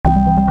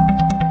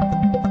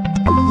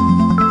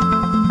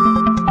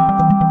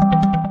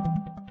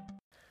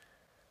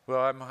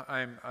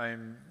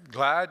I'm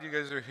glad you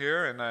guys are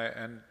here,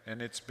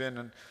 and it's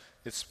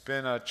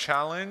been a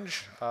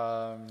challenge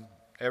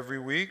every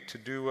week to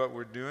do what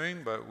we're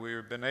doing, but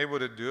we've been able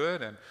to do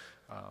it, and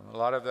a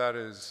lot of that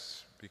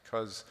is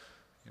because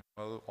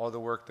all the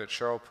work that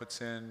Cheryl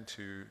puts in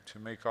to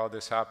make all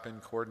this happen,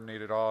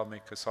 coordinate it all,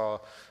 make us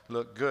all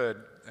look good.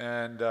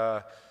 And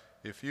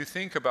if you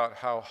think about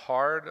how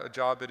hard a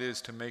job it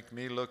is to make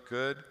me look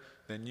good,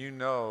 then you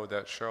know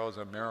that Cheryl's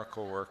a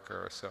miracle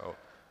worker. So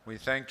we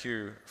thank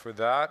you for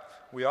that.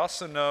 We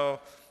also know,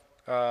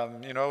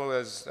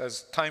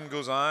 as time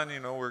goes on,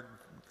 we're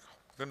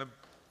going to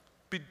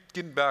be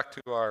getting back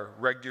to our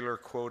regular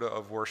quota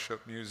of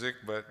worship music,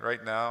 but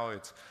right now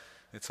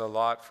it's a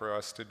lot for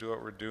us to do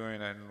what we're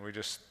doing, and we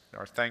just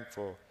are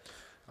thankful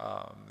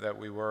that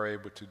we were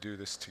able to do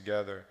this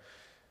together.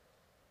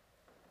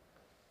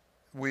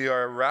 We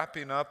are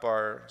wrapping up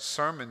our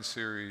sermon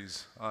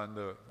series on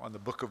the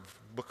book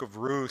of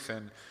Ruth,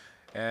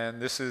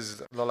 and this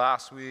is the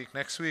last week.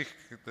 Next week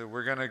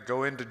we're going to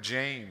go into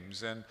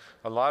James, and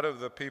a lot of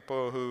the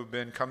people who've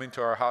been coming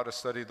to our How to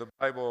Study the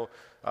Bible,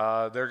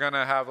 they're going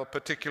to have a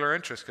particular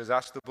interest because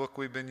that's the book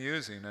we've been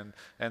using,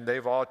 and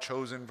they've all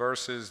chosen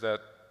verses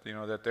that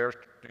they're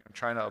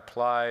trying to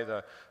apply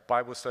the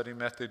Bible study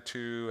method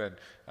to, and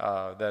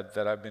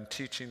that I've been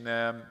teaching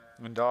them.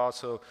 And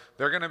also,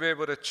 they're going to be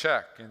able to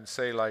check and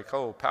say, like,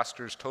 oh,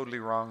 pastor's totally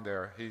wrong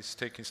there. He's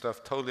taking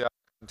stuff totally out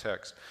of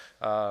context.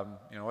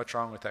 What's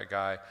wrong with that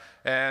guy?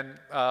 And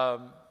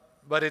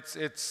but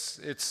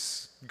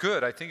it's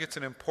good. I think it's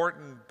an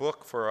important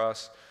book for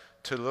us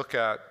to look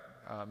at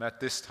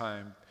this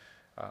time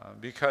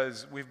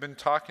because we've been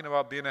talking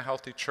about being a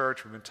healthy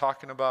church. We've been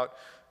talking about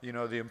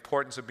the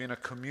importance of being a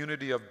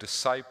community of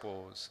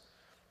disciples.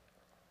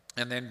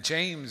 And then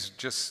James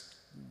just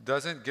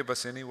doesn't give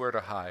us anywhere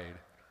to hide.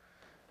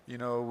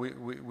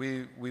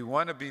 We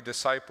want to be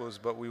disciples,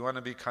 but we want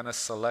to be kind of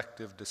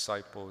selective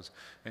disciples.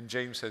 And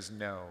James says,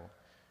 no.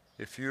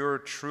 If you're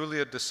truly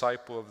a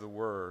disciple of the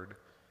Word,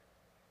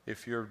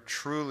 if you're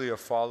truly a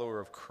follower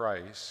of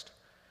Christ,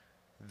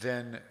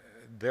 then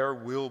there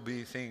will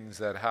be things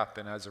that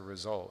happen as a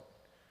result.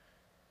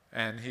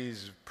 And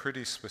he's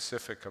pretty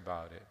specific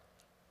about it.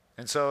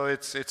 And so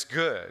it's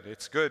good.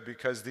 It's good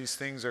because these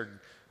things are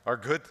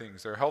good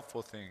things. They're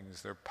helpful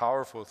things. They're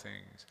powerful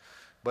things.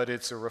 But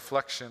it's a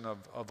reflection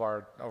of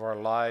our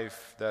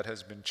life that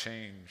has been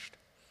changed.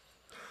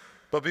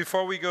 But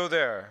before we go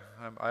there,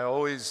 I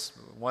always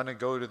want to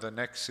go to the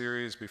next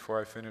series before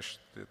I finish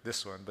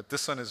this one. But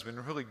this one has been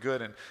really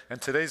good,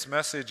 and today's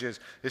message is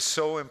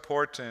so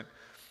important.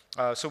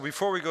 So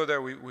before we go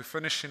there, we're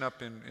finishing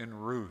up in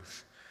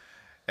Ruth.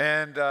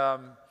 And,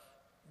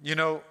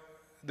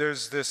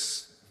 there's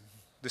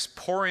this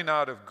pouring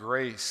out of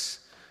grace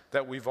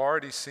that we've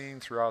already seen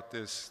throughout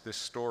this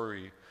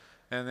story.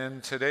 And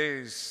then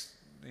today's,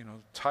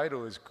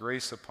 title is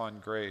Grace Upon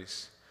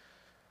Grace.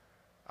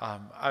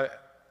 I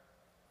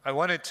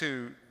wanted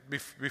to,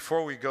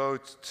 before we go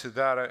to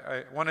that,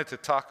 I wanted to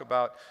talk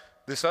about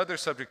this other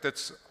subject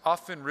that's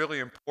often really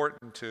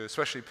important to,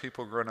 especially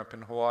people growing up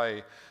in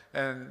Hawaii.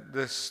 And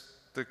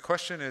the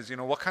question is,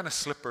 what kind of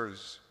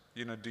slippers,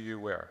 do you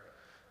wear?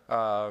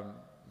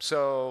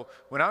 So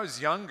when I was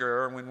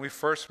younger, when we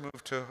first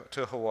moved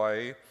to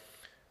Hawaii,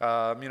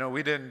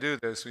 we didn't do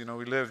this. We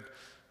lived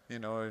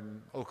in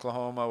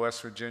Oklahoma,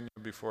 West Virginia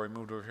before we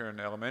moved over here in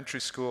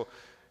elementary school.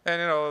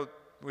 And,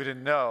 we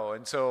didn't know.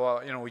 And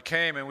so, we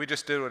came and we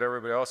just did what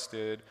everybody else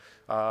did.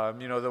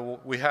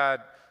 We had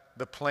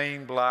the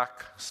plain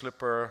black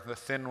slipper, the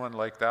thin one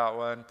like that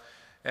one.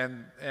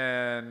 And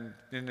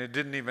it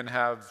didn't even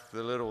have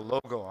the little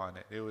logo on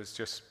it. It was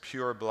just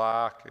pure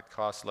black. It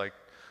cost like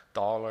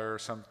 $1 or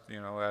something,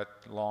 at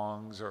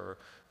Long's or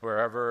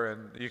wherever,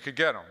 and you could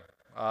get them.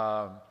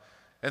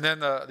 And then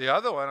the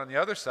other one on the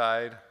other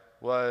side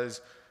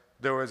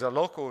there was a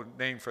local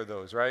name for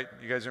those, right?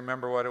 You guys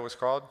remember what it was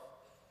called?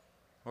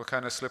 What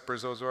kind of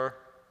slippers those were?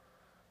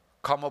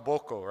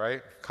 Kamaboko,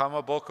 right?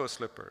 Kamaboko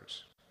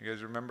slippers. You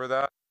guys remember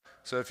that?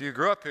 So if you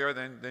grew up here,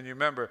 then you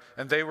remember.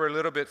 And they were a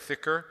little bit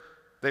thicker.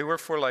 They were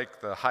for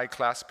like the high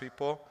class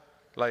people.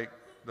 Like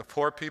the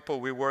poor people,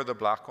 we wore the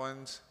black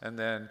ones. And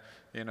then,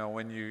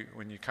 when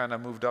you kind of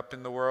moved up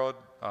in the world,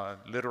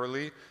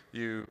 literally,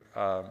 you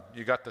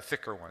got the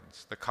thicker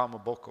ones, the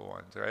Kamaboko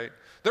ones, right?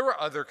 There were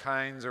other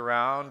kinds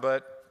around,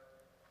 but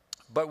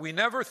we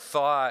never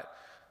thought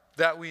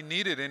that we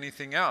needed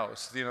anything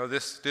else.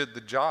 This did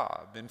the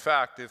job. In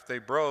fact, if they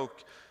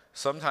broke,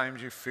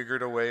 sometimes you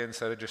figured a way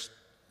instead of just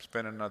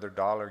spending another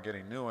 $1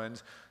 getting new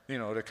ones,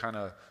 to kind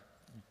of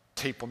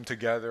tape them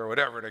together or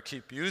whatever to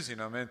keep using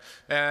them.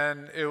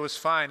 And it was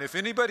fine. If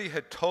anybody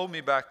had told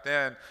me back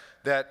then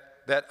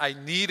that I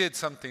needed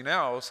something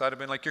else, I'd have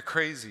been like, you're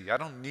crazy. I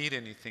don't need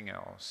anything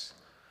else.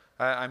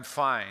 I'm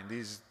fine.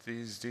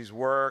 These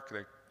work.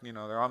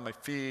 They're on my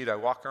feet. I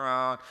walk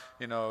around.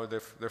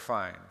 They're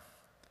fine.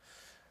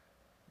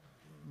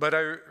 But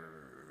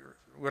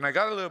when I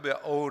got a little bit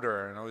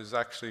older, and I was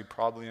actually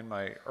probably in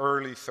my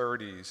early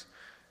 30s,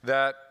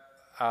 that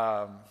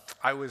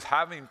I was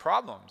having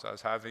problems. I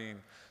was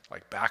having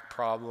like back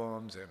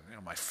problems, and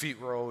my feet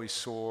were always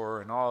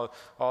sore, and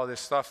all this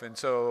stuff. And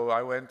so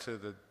I went to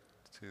the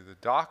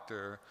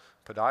doctor,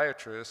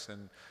 podiatrist,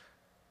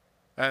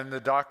 and the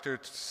doctor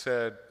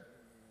said,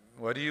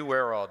 "What do you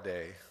wear all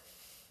day?"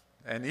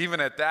 And even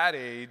at that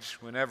age,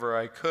 whenever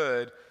I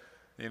could,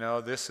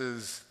 this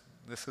is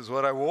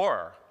what I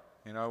wore.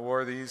 I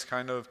wore these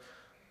kind of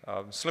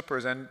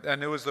slippers,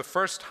 and it was the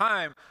first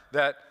time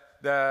that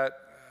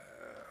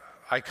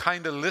I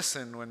kind of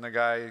listened when the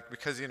guy,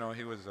 because he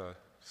was a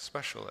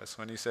specialist,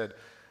 when he said,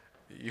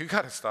 "You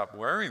got to stop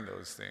wearing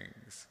those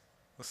things.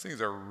 Those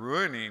things are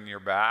ruining your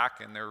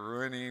back, and they're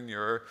ruining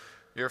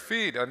your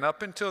feet." And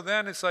up until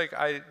then, it's like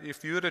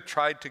if you would have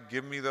tried to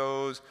give me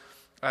those,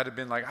 I'd have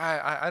been like,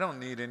 I don't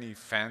need any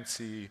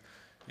fancy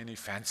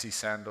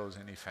sandals,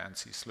 any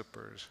fancy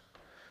slippers.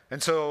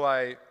 And so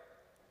I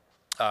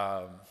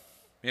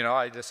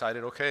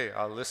decided, okay,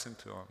 I'll listen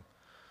to him.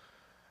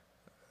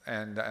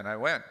 And I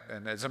went.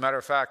 And as a matter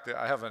of fact,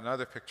 I have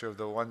another picture of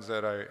the ones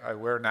that I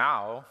wear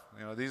now.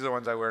 These are the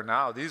ones I wear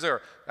now. These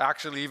are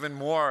actually even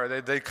more.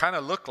 They kind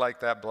of look like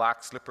that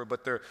black slipper,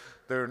 but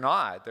they're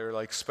not. They're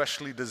like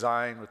specially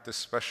designed with this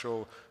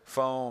special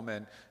foam.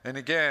 And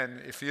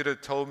again, if you'd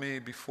have told me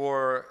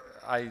before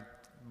I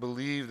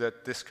believed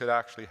that this could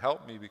actually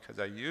help me because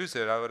I use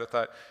it, I would have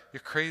thought,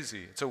 you're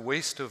crazy. It's a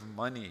waste of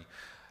money.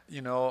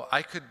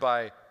 I could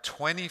buy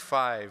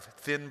 25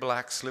 thin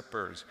black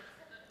slippers,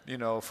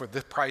 for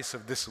the price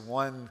of this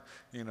one,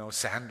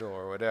 sandal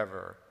or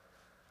whatever.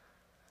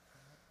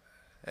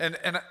 And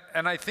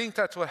I think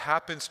that's what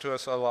happens to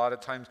us a lot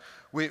of times.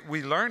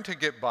 We learn to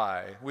get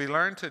by. We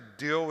learn to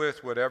deal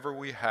with whatever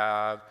we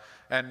have,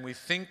 and we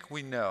think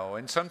we know.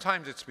 And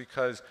sometimes it's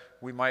because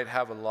we might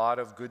have a lot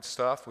of good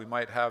stuff. We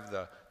might have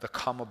the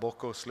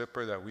Kamaboko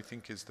slipper that we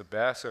think is the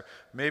best, or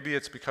maybe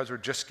it's because we're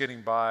just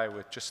getting by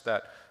with just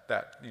that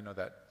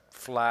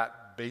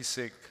flat,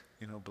 basic,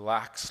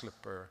 black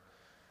slipper.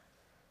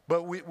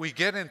 But we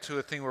get into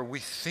a thing where we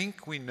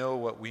think we know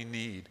what we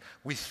need.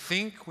 We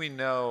think we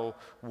know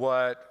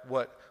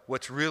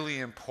what's really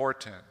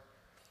important.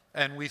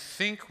 And we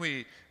think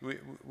we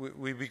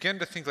begin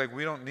to think like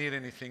we don't need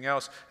anything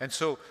else. And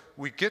so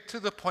we get to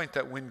the point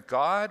that when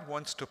God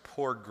wants to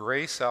pour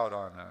grace out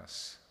on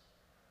us,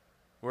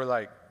 we're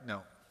like,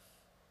 no,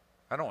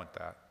 I don't want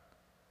that.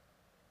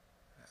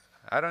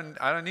 I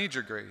don't need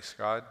your grace,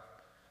 God.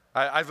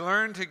 I've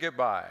learned to get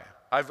by.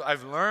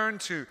 I've learned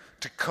to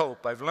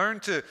cope. I've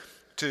learned to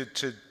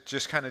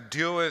just kind of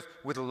deal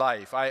with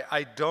life.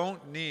 I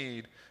don't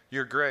need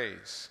your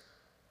grace.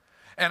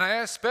 And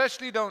I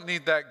especially don't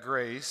need that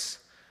grace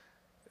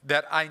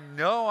that I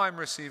know I'm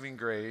receiving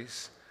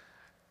grace,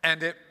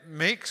 and it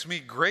makes me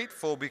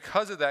grateful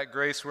because of that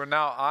grace, where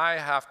now I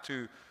have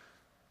to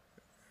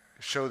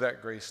show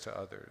that grace to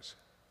others.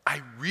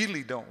 I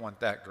really don't want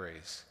that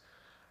grace.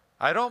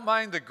 I don't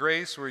mind the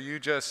grace where you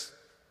just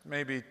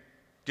maybe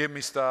give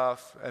me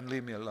stuff and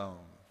leave me alone.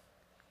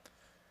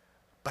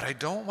 But I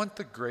don't want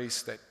the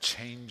grace that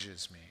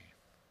changes me.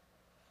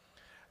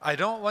 I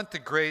don't want the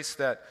grace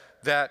that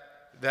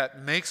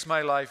makes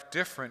my life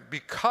different,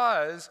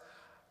 because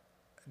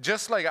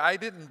just like I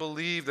didn't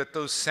believe that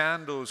those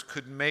sandals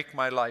could make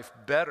my life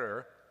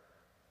better,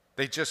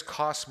 they just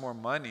cost more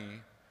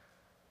money.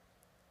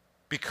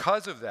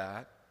 Because of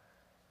that,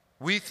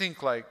 we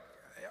think like,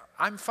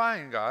 I'm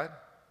fine, God.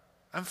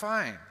 I'm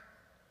fine.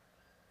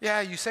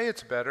 Yeah, you say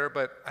it's better,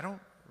 but I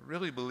don't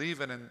really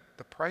believe it, and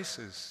the price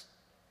is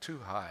too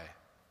high.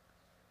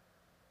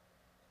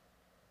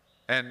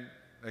 And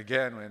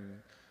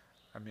again,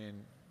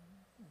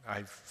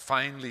 I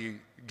finally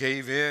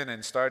gave in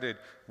and started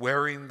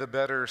wearing the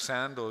better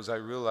sandals, I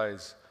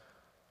realized,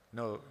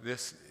 no,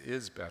 this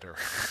is better.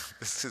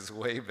 This is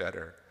way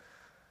better.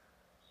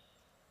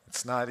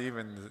 It's not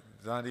even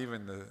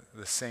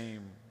the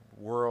same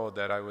world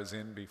that I was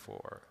in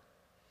before.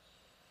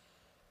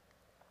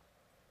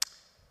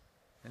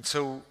 And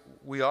so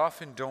we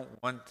often don't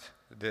want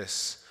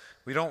this.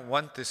 We don't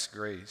want this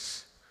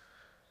grace.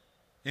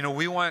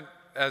 We want,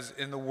 as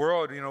in the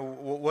world,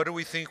 what do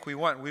we think we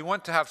want? We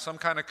want to have some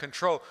kind of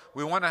control.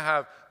 We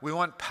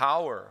want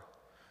power.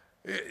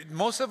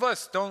 Most of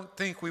us don't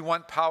think we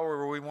want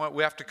power, or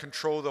we have to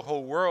control the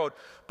whole world,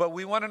 but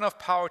we want enough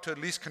power to at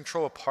least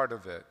control a part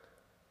of it.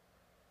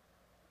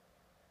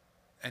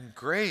 And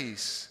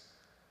grace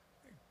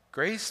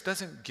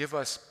doesn't give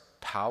us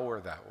power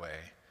that way.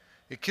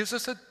 It gives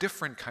us a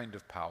different kind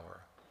of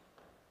power.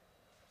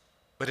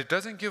 But it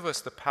doesn't give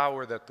us the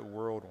power that the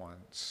world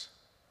wants.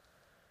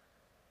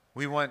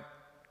 We want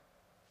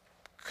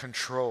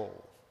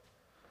control.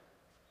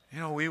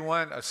 We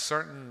want a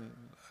certain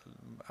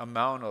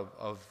amount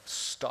of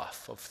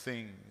stuff, of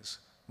things,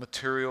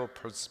 material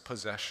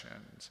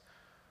possessions.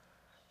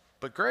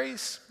 But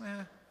grace,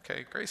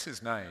 okay, grace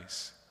is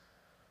nice.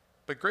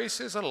 But grace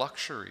is a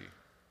luxury.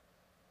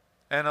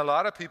 And a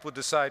lot of people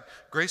decide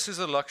grace is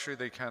a luxury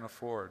they can't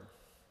afford.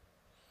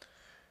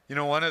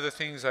 One of the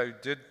things I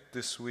did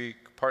this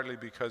week, partly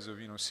because of,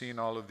 seeing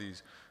all of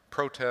these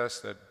protests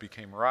that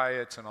became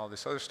riots and all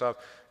this other stuff,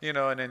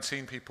 and then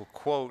seeing people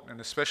quote, and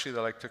especially they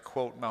like to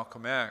quote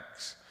Malcolm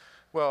X.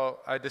 Well,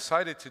 I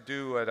decided to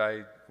do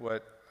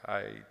what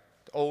I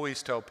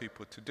always tell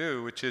people to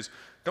do, which is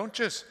don't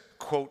just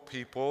quote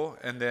people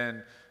and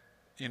then,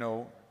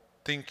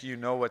 think you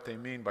know what they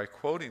mean by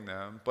quoting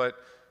them, but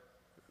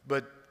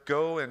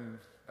go and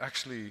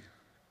actually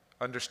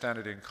understand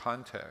it in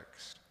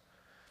context.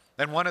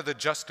 And one of the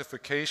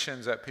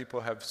justifications that people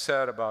have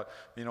said about,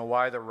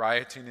 why the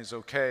rioting is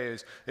okay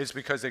is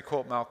because they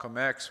quote Malcolm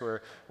X,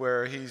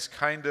 where he's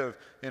kind of,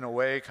 in a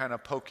way, kind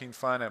of poking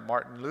fun at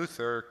Martin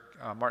Luther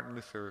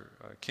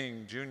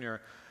King Jr.,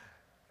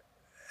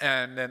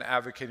 and then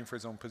advocating for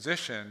his own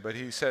position. But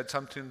he said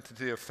something to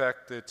the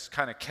effect that's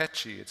kind of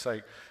catchy. It's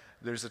like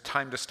there's a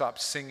time to stop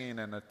singing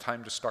and a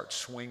time to start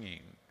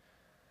swinging.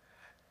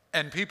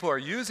 And people are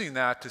using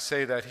that to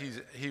say that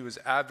he was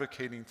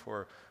advocating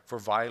for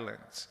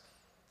violence.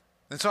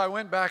 And so I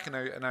went back and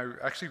I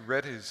actually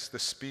read the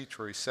speech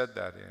where he said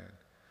that in.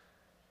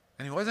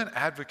 And he wasn't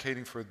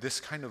advocating for this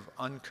kind of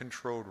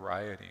uncontrolled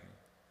rioting.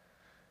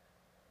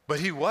 But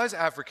he was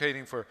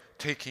advocating for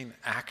taking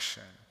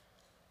action.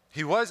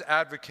 He was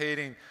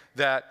advocating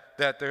that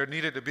there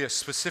needed to be a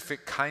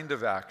specific kind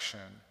of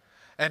action.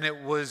 And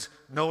it was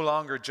no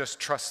longer just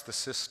trust the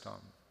system,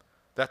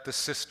 that the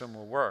system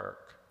will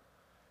work.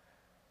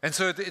 And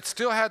so it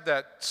still had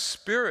that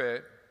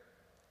spirit,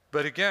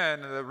 but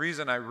again, the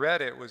reason I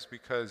read it was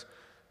because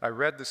I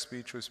read the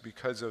speech was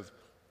because of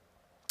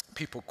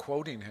people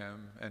quoting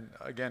him and,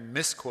 again,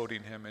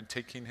 misquoting him and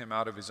taking him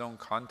out of his own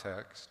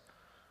context.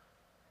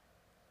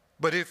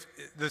 But if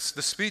the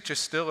speech is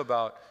still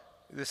about,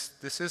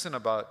 this isn't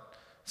about,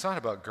 it's not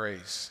about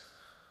grace.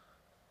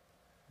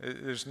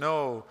 It's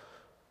not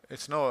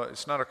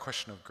a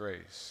question of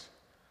grace.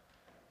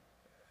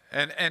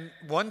 And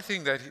one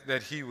thing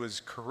that he was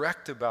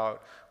correct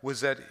about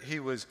was that he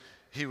was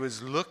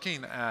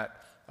looking at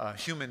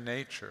human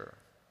nature.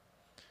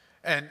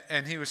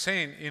 And he was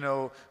saying,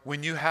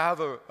 when you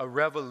have a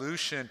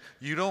revolution,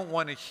 you don't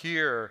want to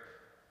hear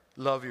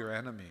love your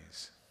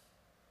enemies.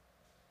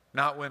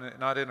 Not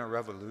in a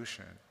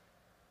revolution.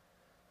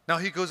 Now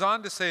he goes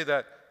on to say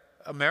that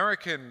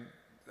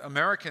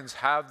Americans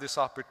have this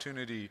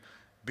opportunity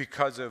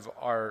because of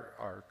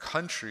our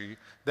country,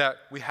 that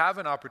we have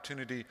an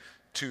opportunity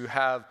to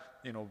have,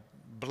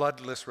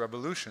 bloodless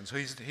revolutions. So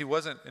he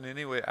wasn't in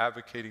any way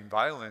advocating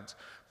violence,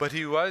 but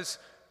he was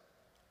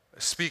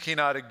speaking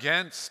out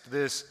against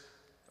this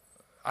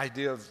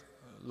idea of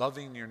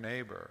loving your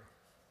neighbor,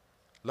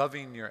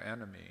 loving your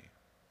enemy.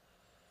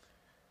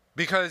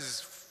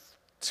 Because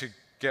to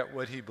get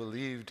what he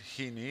believed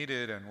he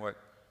needed and what,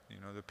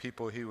 the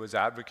people he was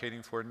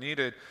advocating for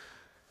needed,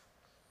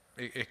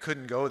 it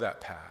couldn't go that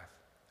path.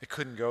 It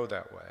couldn't go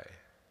that way.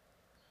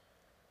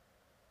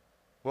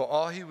 Well,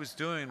 all he was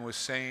doing was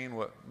saying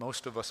what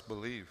most of us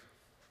believe.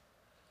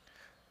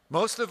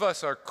 Most of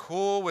us are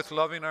cool with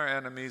loving our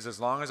enemies as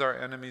long as our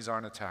enemies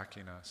aren't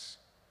attacking us.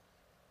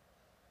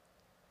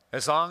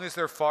 As long as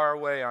they're far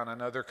away on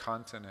another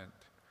continent.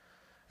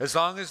 As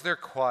long as they're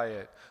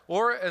quiet.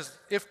 Or as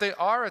if they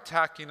are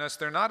attacking us,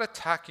 they're not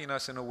attacking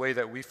us in a way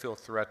that we feel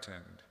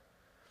threatened.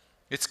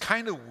 It's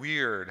kind of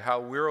weird how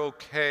we're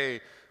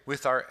okay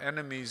with our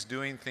enemies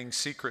doing things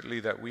secretly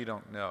that we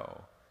don't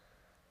know.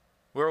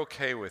 We're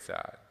okay with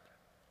that.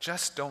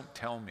 Just don't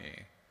tell me.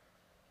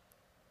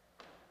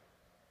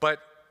 But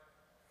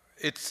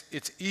it's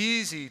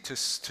easy to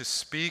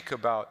speak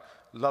about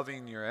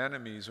loving your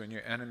enemies when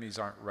your enemies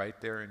aren't right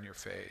there in your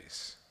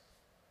face.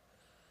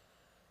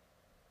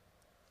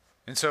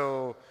 And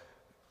so,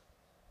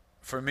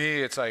 for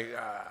me, it's like,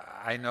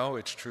 I know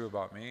it's true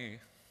about me.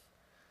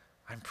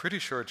 I'm pretty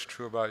sure it's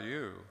true about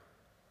you.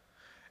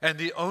 And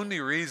the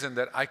only reason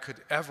that I could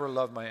ever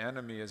love my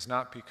enemy is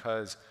not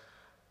because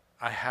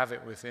I have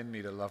it within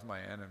me to love my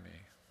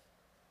enemy.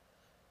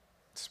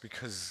 It's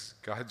because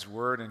God's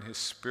word and his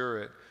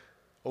spirit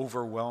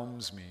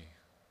overwhelms me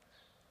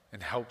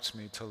and helps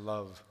me to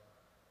love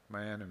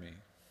my enemy.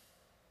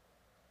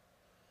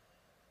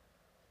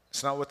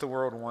 It's not what the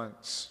world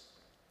wants.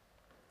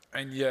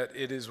 And yet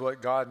it is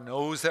what God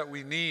knows that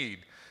we need.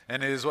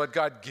 And it is what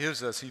God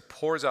gives us. He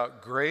pours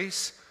out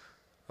grace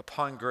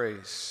upon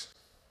grace.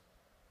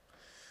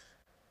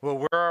 Well,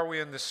 where are we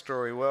in this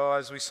story? Well,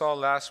 as we saw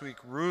last week,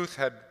 Ruth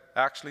had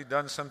actually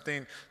done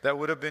something that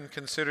would have been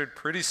considered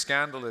pretty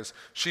scandalous.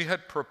 She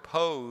had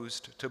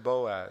proposed to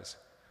Boaz.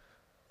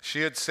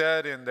 She had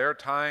said in their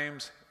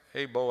times,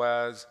 hey,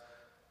 Boaz,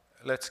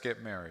 let's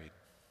get married.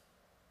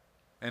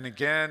 And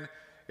again,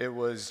 it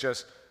was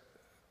just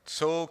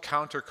so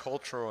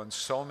countercultural in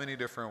so many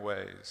different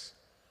ways.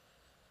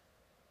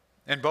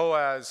 And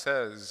Boaz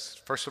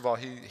says, first of all,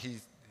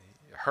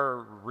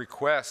 her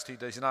request,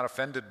 he's not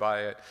offended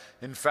by it.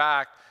 In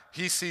fact,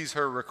 he sees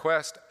her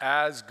request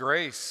as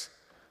grace.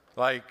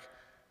 Like,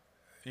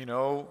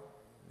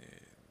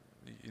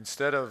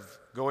 instead of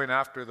going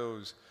after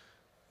those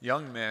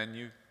young men,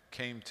 you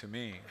came to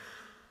me.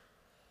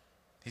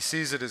 He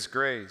sees it as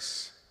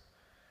grace.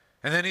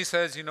 And then he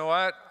says, you know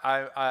what?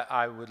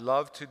 I would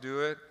love to do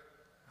it.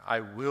 I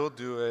will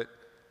do it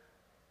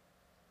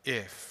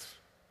if.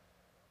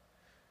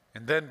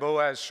 And then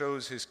Boaz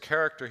shows his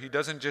character. He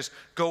doesn't just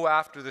go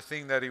after the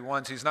thing that he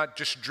wants. He's not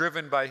just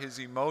driven by his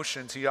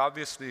emotions. He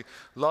obviously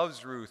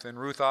loves Ruth, and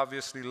Ruth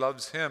obviously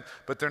loves him.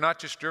 But they're not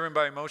just driven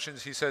by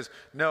emotions. He says,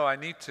 no, I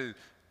need to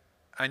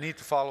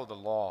follow the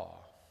law.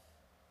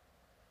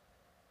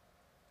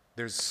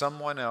 There's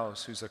someone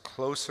else who's a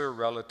closer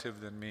relative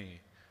than me,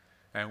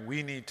 and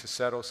we need to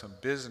settle some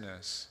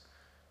business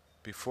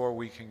before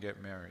we can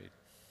get married.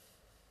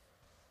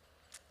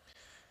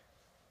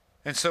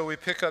 And so we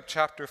pick up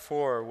chapter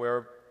 4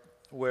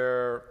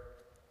 where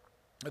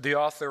the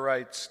author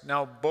writes,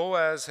 "Now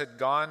Boaz had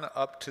gone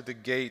up to the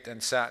gate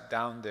and sat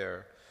down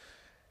there.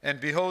 And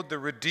behold, the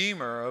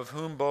Redeemer of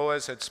whom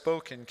Boaz had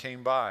spoken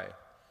came by.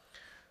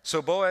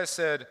 So Boaz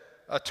said,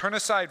 'Turn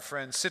aside,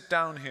 friend, sit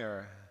down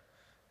here.'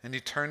 And he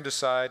turned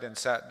aside and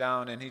sat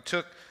down. And he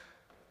took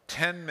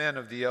 10 men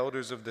of the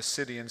elders of the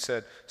city and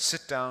said,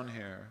 'Sit down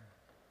here.'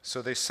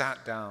 So they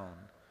sat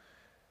down.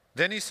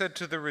 Then he said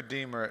to the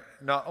Redeemer,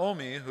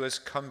 'Naomi, who has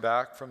come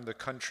back from the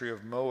country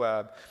of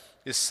Moab,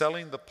 is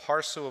selling the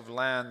parcel of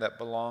land that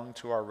belonged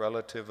to our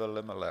relative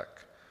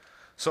Elimelech.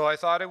 So I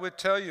thought I would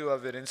tell you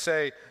of it and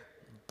say,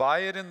 buy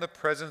it in the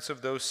presence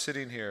of those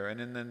sitting here and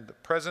in the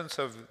presence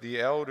of the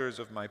elders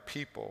of my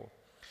people.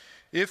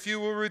 If you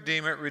will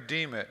redeem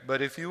it.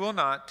 But if you will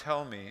not,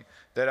 tell me,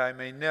 that I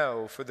may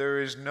know, for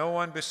there is no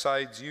one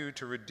besides you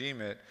to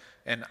redeem it,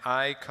 and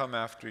I come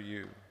after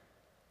you.'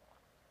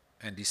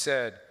 And he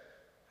said,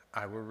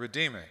 'I will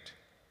redeem it.'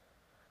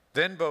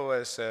 Then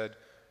Boaz said,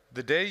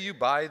 'The day you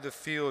buy the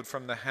field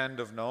from the hand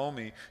of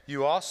Naomi,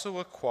 you also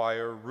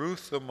acquire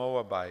Ruth the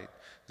Moabite,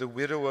 the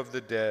widow of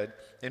the dead,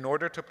 in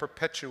order to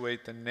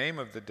perpetuate the name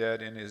of the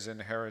dead in his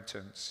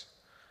inheritance.'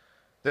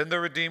 Then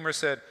the Redeemer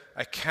said,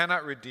 'I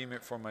cannot redeem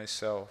it for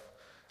myself,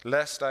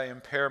 lest I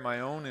impair my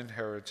own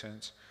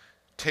inheritance.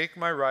 Take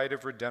my right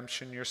of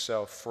redemption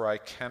yourself, for I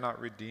cannot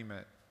redeem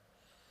it.'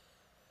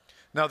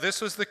 Now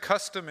this was the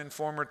custom in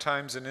former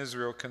times in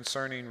Israel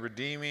concerning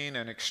redeeming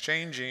and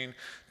exchanging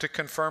to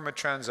confirm a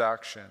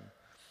transaction.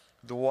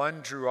 The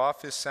one drew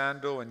off his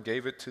sandal and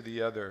gave it to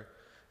the other.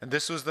 And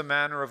this was the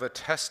manner of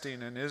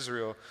attesting in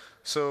Israel.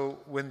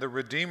 So when the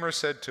Redeemer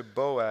said to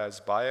Boaz,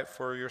 'Buy it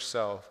for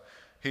yourself,'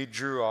 he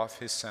drew off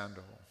his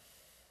sandal."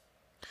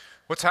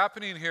 What's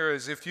happening here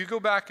is if you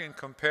go back and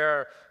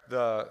compare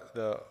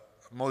the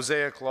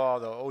Mosaic law,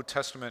 the Old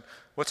Testament,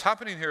 what's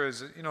happening here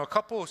is, a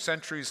couple of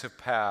centuries have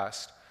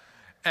passed,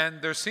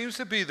 and there seems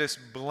to be this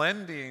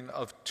blending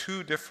of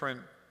two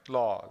different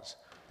laws.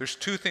 There's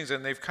two things,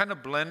 and they've kind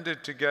of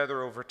blended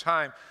together over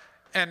time.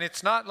 And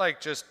it's not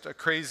like just a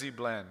crazy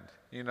blend.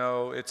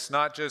 It's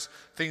not just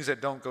things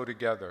that don't go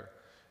together.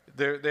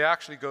 They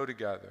actually go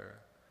together.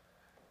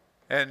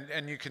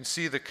 And you can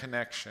see the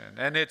connection.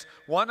 And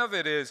one of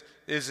it is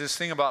this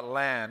thing about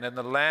land, and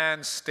the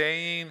land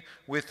staying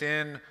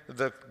within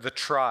the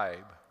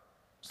tribe.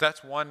 So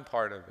that's one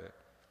part of it.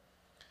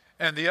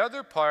 And the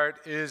other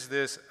part is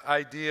this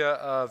idea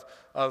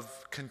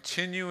of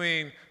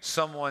continuing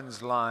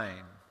someone's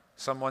line,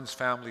 someone's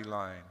family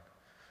line.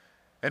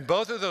 And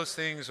both of those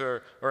things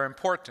are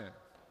important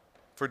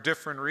for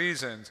different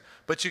reasons,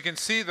 but you can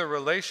see the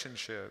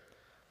relationship.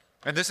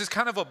 And this is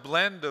kind of a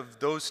blend of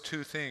those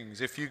two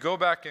things. If you go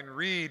back and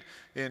read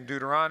in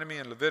Deuteronomy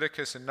and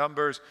Leviticus and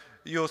Numbers,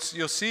 you'll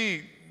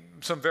see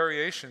some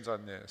variations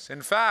on this.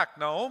 In fact,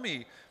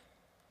 Naomi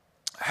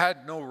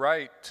had no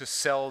right to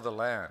sell the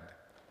land.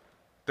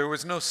 There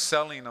was no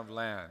selling of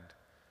land.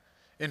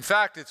 In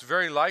fact, it's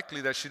very likely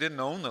that she didn't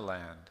own the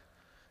land.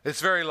 It's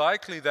very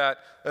likely that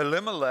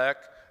Elimelech,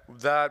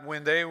 that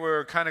when they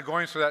were kind of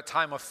going through that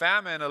time of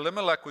famine,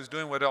 Elimelech was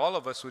doing what all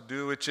of us would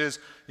do, which is,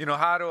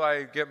 how do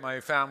I get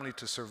my family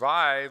to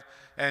survive?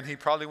 And he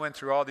probably went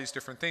through all these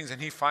different things,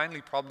 and he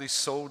finally probably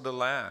sold the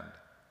land.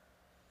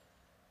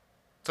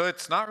 So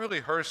it's not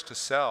really hers to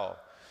sell.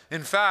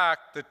 In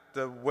fact,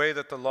 the way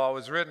that the law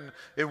was written,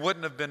 it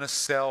wouldn't have been a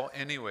sell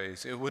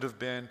anyways. It would have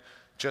been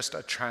just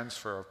a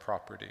transfer of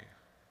property.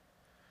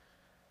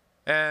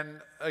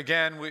 And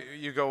again,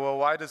 you go, well,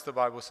 why does the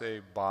Bible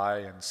say buy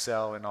and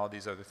sell and all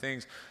these other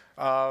things?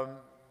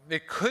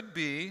 It could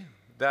be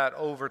that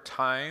over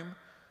time,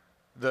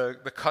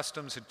 the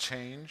customs had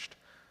changed.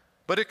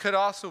 But it could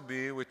also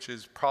be, which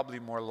is probably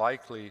more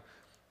likely,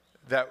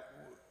 that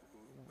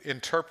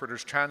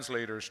interpreters,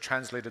 translators,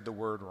 translated the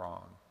word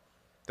wrong.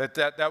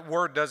 That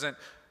word doesn't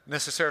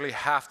necessarily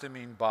have to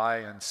mean buy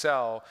and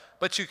sell,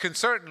 but you can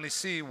certainly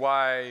see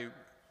why,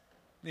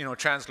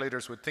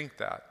 translators would think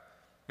that.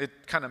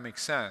 It kind of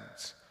makes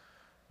sense.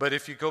 But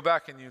if you go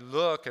back and you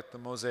look at the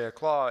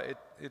Mosaic Law, it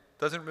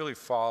doesn't really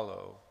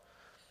follow.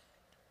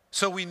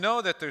 So we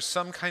know that there's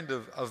some kind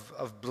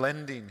of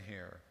blending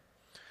here.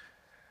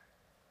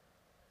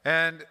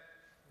 And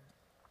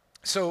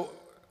so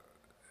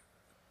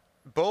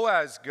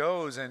Boaz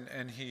goes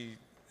and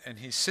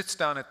he sits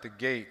down at the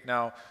gate.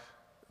 Now,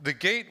 the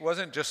gate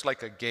wasn't just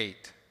like a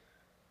gate.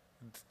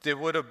 It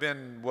would have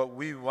been what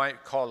we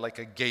might call like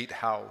a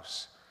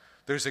gatehouse.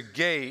 There's a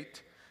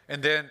gate,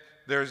 and then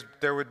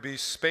there would be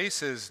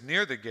spaces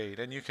near the gate,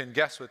 and you can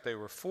guess what they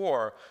were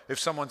for. If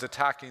someone's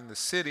attacking the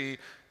city,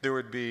 there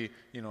would be,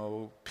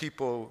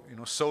 people,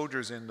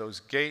 soldiers in those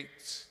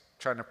gates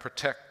trying to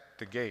protect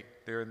the gate.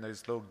 They're in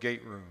these little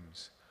gate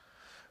rooms.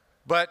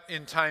 But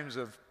in times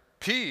of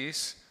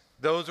peace,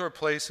 those were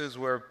places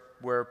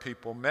where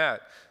people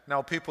met.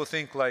 Now, people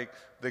think like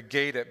the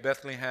gate at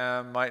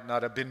Bethlehem might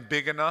not have been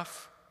big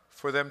enough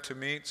for them to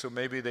meet, so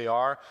maybe they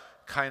are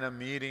kind of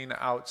meeting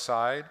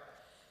outside.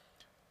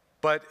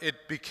 But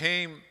it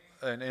became,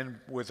 and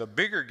with a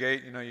bigger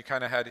gate, you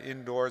kind of had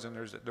indoors, and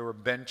there were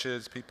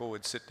benches people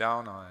would sit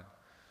down on.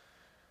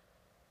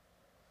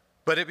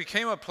 But it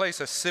became a place,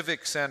 a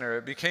civic center.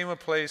 It became a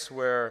place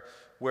where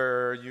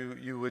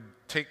you would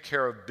take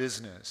care of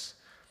business.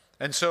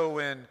 And so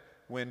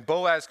when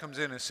Boaz comes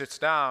in and sits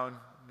down,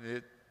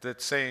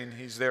 that's saying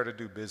he's there to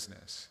do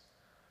business.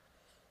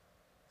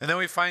 And then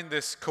we find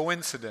this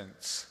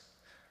coincidence.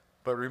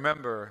 But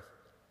remember,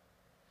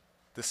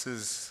 this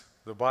is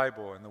the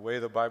Bible, and the way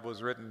the Bible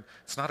is written,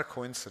 it's not a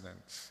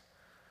coincidence.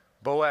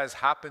 Boaz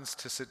happens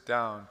to sit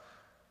down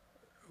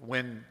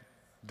when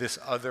this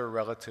other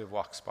relative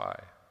walks by.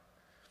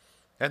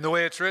 And the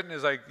way it's written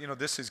is like,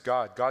 this is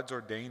God. God's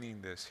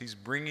ordaining this. He's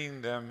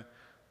bringing them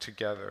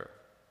together.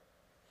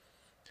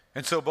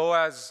 And so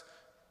Boaz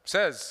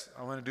says,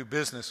 I want to do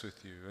business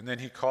with you. And then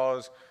he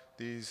calls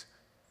these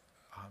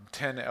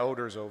 10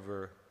 elders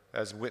over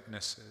as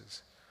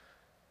witnesses.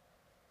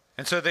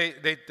 And so they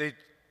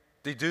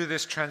do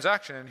this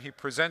transaction, and he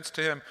presents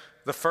to him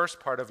the first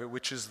part of it,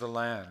 which is the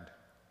land.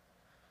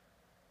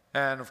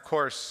 And of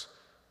course,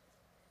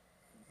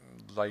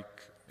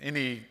 like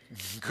any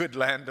good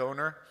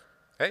landowner,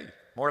 hey,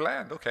 more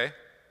land, okay,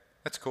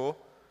 that's cool,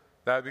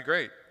 that would be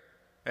great.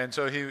 And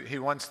so he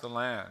wants the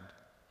land.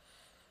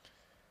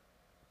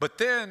 But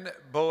then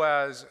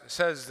Boaz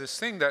says this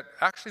thing that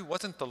actually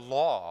wasn't the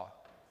law,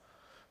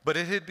 but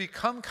it had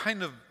become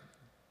kind of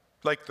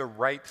like the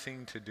right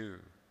thing to do.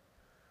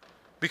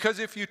 Because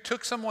if you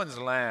took someone's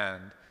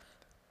land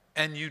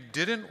and you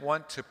didn't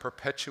want to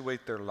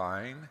perpetuate their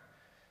line,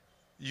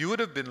 you would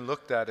have been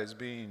looked at as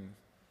being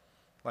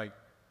like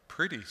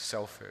pretty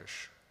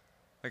selfish.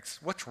 Like,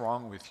 what's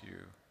wrong with you?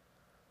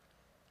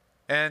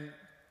 And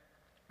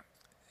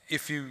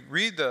if you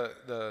read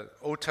the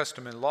Old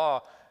Testament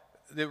law,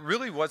 it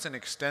really wasn't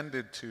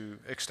extended to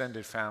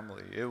extended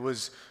family. It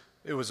was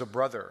a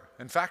brother.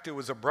 In fact, it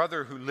was a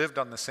brother who lived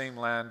on the same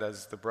land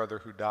as the brother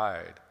who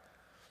died.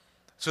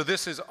 So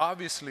this is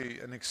obviously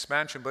an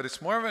expansion, but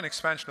it's more of an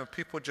expansion of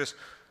people just,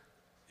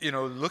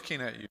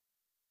 looking at you.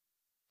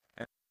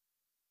 And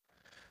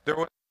there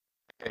was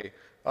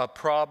a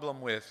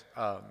problem with,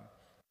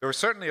 there was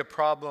certainly a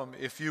problem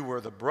if you were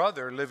the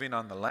brother living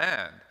on the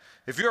land.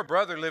 If you're a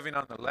brother living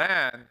on the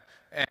land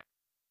and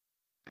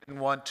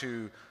didn't want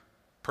to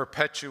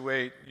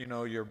perpetuate,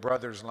 your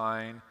brother's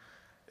line,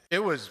 it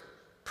was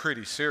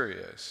pretty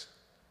serious.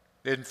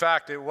 In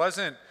fact, it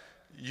wasn't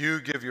you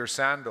give your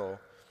sandal.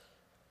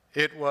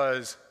 It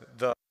was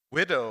the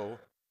widow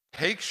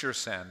takes your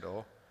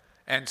sandal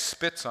and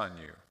spits on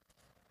you.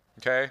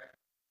 Okay?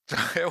 So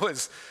it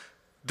was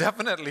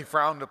definitely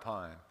frowned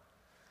upon.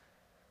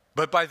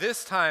 But by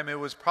this time, it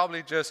was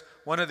probably just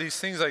one of these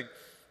things like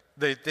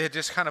they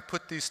just kind of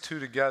put these two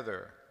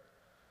together.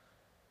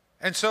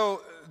 And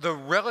so the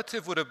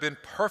relative would have been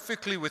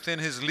perfectly within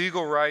his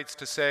legal rights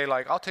to say,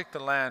 like, I'll take the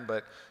land,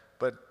 but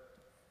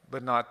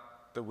not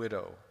the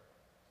widow.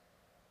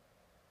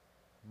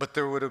 But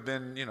there would have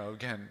been,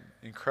 again,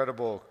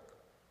 incredible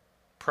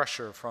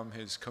pressure from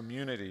his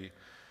community,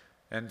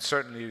 and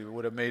certainly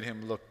would have made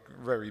him look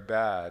very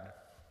bad.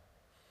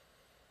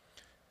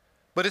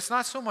 But it's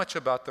not so much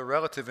about the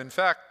relative. In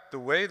fact, the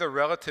way the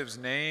relative's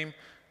name,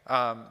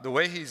 the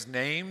way he's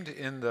named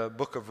in the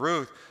book of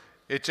Ruth,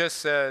 it just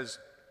says,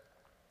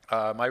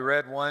 I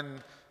read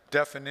one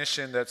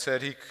definition that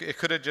said it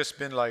could have just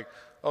been like,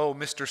 oh,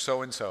 Mr.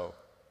 So-and-so.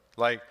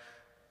 Like,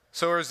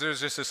 so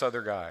there's just this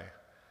other guy.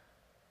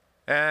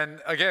 And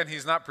again,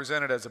 he's not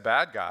presented as a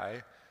bad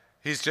guy.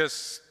 He's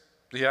just,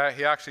 he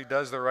actually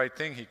does the right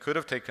thing. He could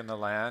have taken the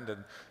land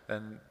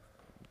and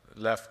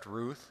left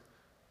Ruth,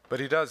 but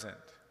he doesn't.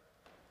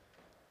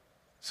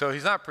 So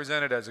he's not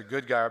presented as a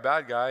good guy or a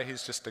bad guy.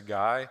 He's just a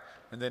guy,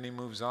 and then he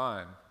moves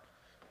on.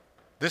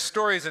 This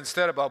story is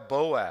instead about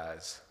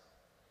Boaz.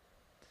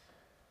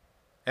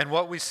 And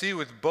what we see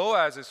with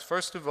Boaz is,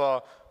 first of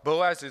all,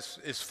 Boaz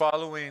is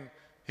following,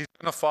 he's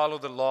going to follow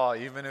the law,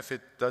 even if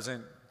it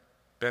doesn't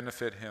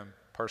benefit him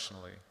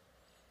personally.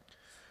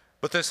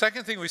 But the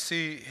second thing we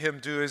see him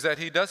do is that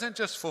he doesn't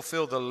just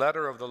fulfill the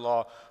letter of the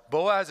law.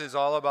 Boaz is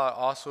all about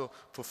also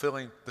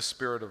fulfilling the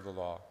spirit of the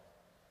law.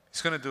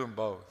 He's going to do them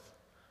both.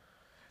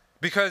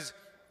 Because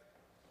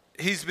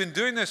he's been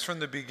doing this from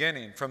the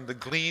beginning, from the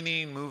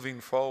gleaning moving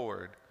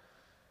forward.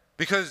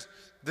 Because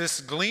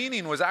this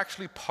gleaning was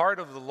actually part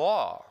of the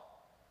law.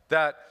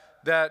 That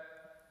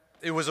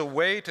it was a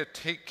way to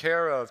take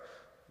care of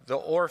the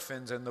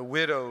orphans and the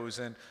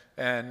widows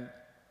and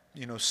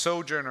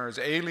sojourners,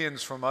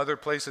 aliens from other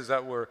places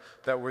that were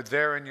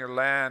there in your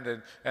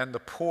land, and the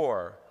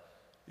poor.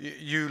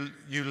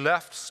 you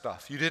left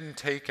stuff. You didn't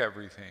take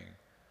everything.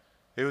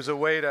 It was a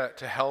way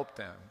to help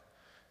them.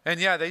 And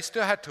yeah, they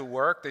still had to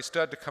work. They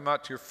still had to come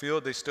out to your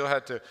field. They still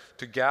had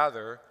to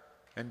gather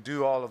and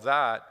do all of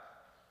that.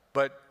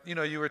 But,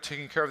 you were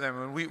taking care of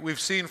them. And we've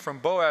seen from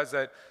Boaz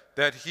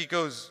that he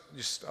goes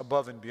just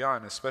above and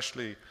beyond,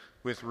 especially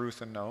with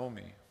Ruth and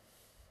Naomi.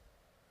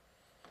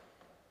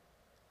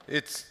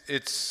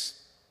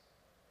 It's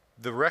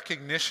the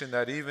recognition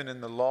that even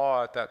in the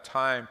law at that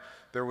time,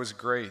 there was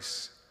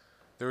grace.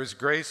 There was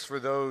grace for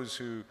those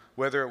who,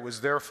 whether it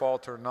was their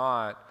fault or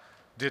not,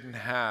 didn't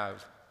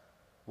have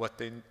what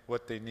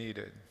they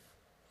needed.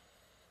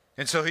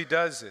 And so he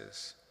does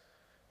this.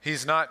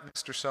 He's not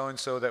Mr.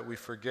 So-and-so that we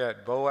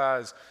forget.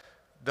 Boaz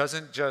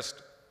doesn't just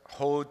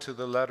hold to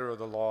the letter of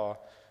the law.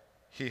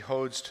 He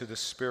holds to the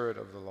spirit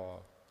of the law.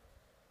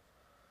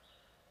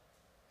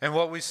 And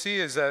what we see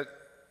is that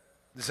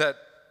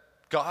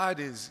God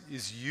is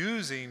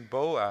using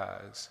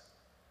Boaz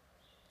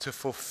to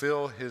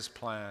fulfill his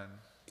plan.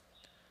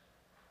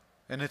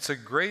 And it's a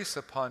grace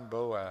upon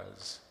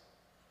Boaz.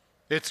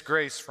 It's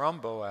grace from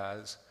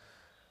Boaz,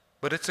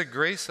 but it's a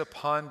grace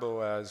upon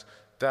Boaz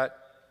that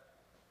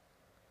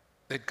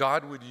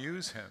God would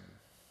use him.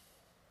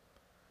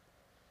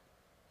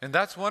 And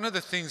that's one of the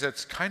things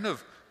that's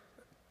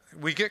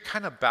we get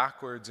kind of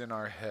backwards in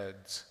our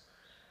heads.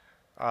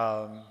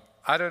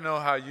 I don't know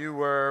how you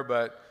were,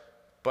 but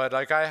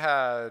like I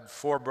had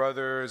 4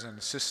 brothers and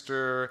a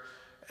sister,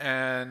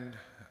 and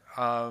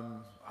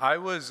I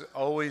was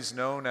always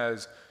known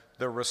as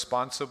the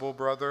responsible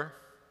brother,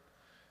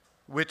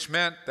 which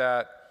meant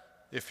that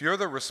if you're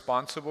the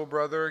responsible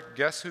brother,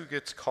 guess who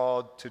gets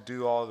called to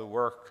do all the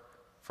work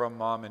from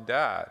mom and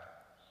dad,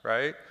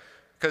 right?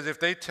 Because if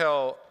they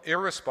tell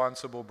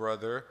irresponsible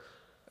brother,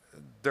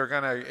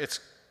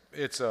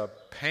 it's a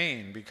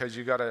pain because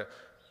you got to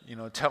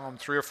tell them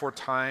 3 or 4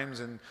 times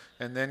and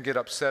then get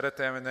upset at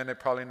them, and then it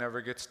probably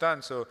never gets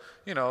done. So,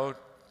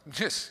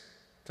 just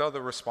tell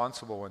the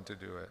responsible one to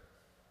do it.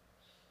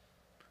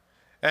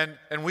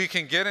 And we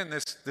can get in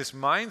this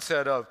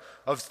mindset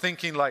of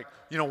thinking like,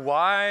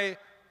 why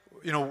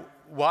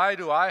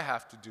do I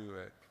have to do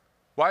it?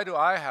 Why do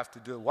I have to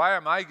do it? Why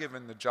am I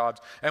given the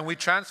jobs? And we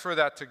transfer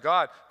that to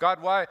God.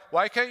 God,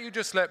 why can't you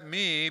just let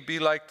me be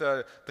like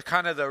the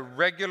kind of the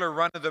regular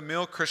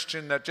run-of-the-mill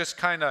Christian that just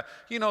kind of,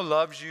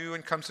 loves you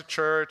and comes to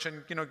church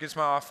and, gives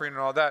my offering and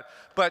all that,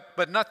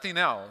 but nothing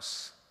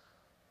else.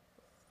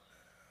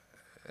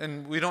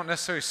 And we don't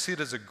necessarily see it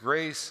as a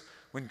grace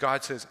when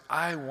God says,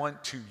 I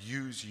want to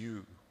use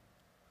you.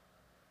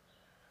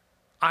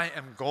 I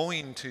am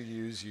going to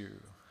use you.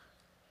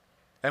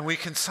 And we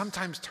can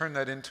sometimes turn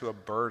that into a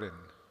burden.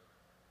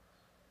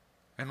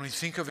 And we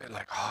think of it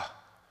like,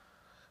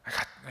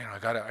 I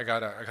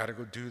gotta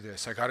go do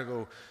this. I gotta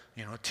go,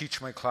 teach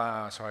my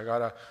class, or I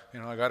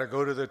gotta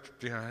go to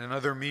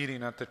another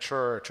meeting at the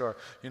church, or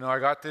I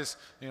got this,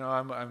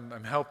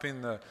 I'm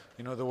helping the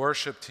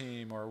worship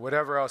team or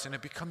whatever else, and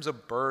it becomes a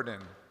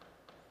burden.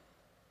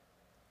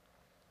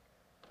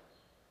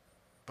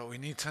 But we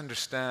need to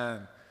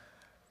understand,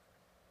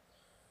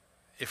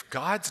 if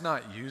God's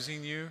not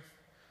using you,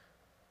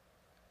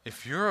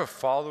 if you're a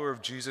follower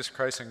of Jesus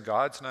Christ and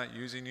God's not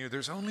using you,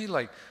 there's only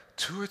like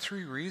 2 or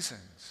 3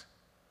 reasons.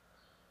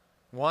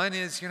 One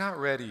is you're not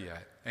ready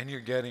yet, and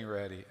you're getting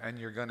ready, and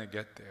you're going to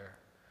get there.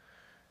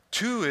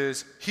 2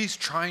 is he's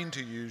trying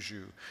to use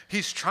you.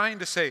 He's trying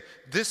to say,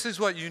 this is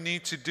what you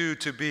need to do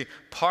to be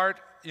part,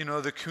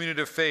 the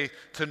community of faith,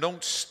 to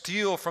don't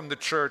steal from the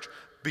church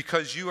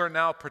because you are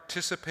now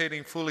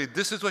participating fully.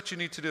 This is what you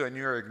need to do, and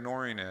you're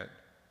ignoring it.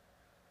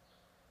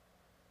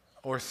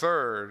 Or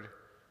 3rd,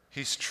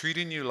 he's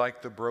treating you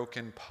like the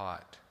broken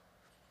pot.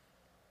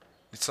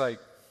 It's like,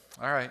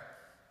 all right,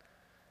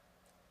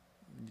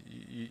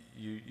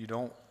 you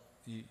don't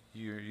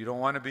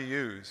want to be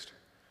used.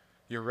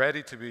 You're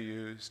ready to be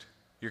used.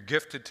 You're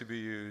gifted to be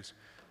used.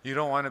 You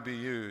don't want to be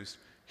used.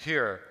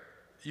 Here,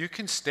 you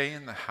can stay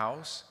in the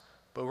house,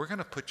 but we're going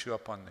to put you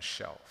up on the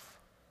shelf.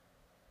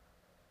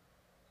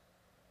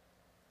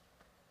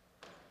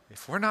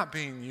 If we're not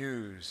being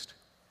used,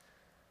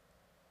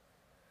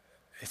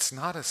 it's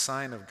not a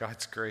sign of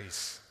God's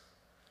grace.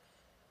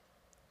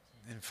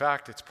 In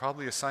fact, it's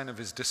probably a sign of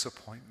his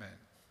disappointment.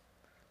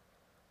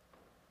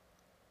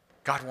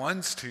 God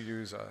wants to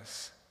use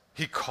us.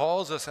 He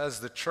calls us as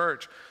the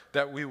church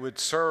that we would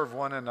serve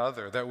one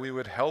another, that we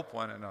would help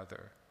one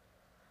another.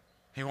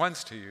 He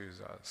wants to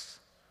use us.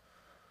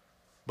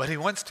 But he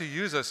wants to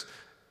use us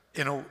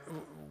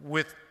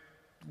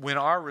when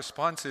our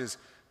response is,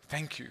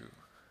 thank you.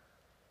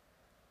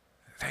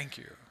 Thank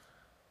you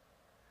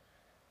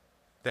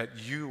that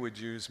you would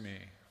use me.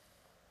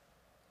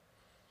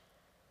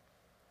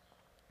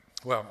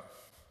 Well,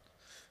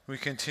 we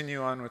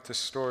continue on with the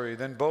story.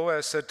 Then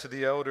Boaz said to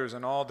the elders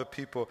and all the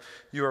people,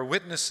 you are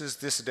witnesses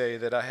this day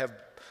that I have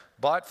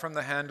bought from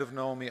the hand of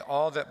Naomi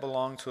all that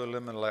belonged to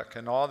Elimelech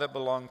and all that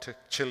belonged to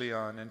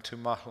Chilion and to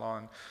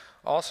Mahlon.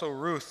 Also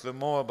Ruth the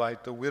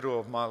Moabite, the widow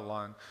of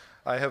Mahlon.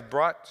 I have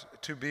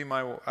bought to be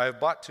my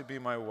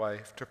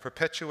wife, to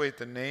perpetuate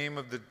the name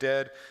of the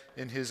dead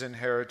in his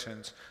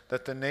inheritance,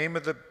 that the name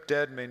of the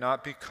dead may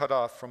not be cut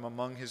off from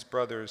among his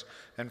brothers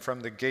and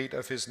from the gate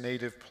of his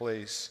native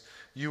place.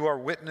 You are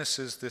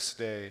witnesses this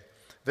day."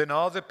 Then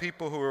all the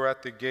people who were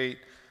at the gate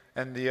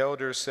and the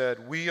elders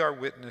said, "We are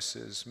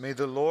witnesses. May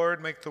the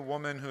Lord make the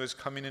woman who is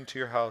coming into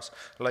your house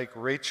like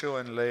Rachel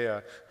and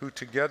Leah, who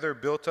together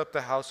built up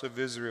the house of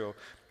Israel.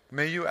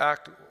 May you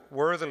act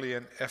worthily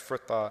in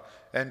Ephrathah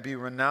and be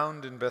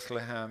renowned in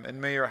Bethlehem.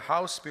 And may your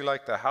house be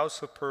like the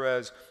house of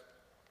Perez,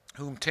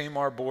 whom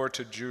Tamar bore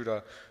to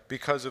Judah,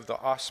 because of the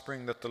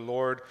offspring that the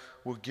Lord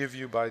will give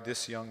you by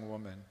this young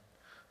woman."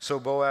 So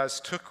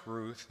Boaz took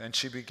Ruth, and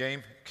she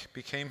became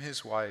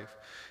his wife.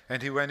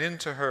 And he went in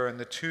to her, and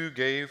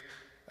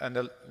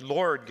the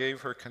Lord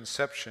gave her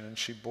conception, and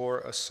she bore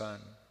a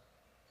son.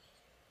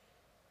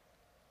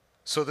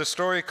 So the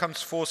story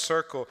comes full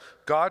circle.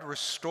 God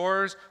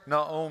restores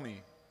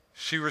Naomi.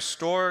 He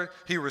restores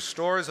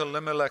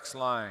Elimelech's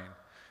line.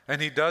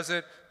 And he does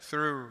it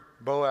through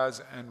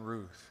Boaz and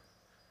Ruth.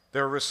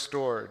 They're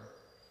restored.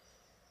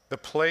 The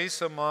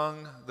place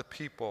among the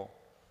people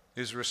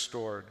is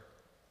restored.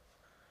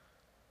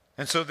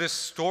 And so this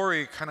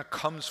story kind of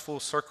comes full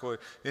circle.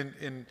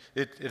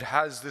 It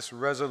has this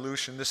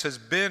resolution. This has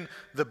been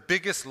the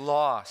biggest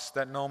loss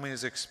that Naomi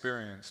has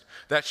experienced,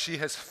 that she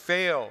has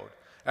failed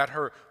at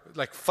her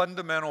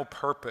fundamental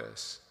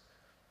purpose.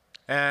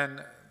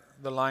 And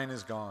the line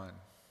is gone.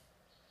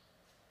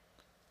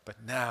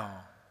 But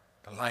now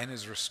the line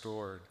is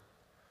restored.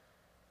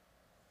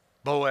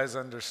 Boaz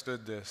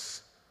understood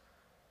this.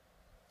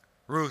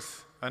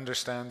 Ruth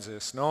understands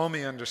this.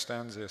 Naomi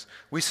understands this.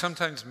 We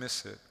sometimes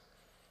miss it.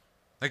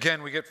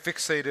 Again, we get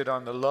fixated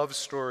on the love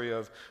story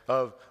of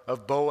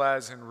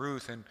Boaz and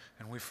Ruth, and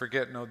we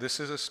forget, no, this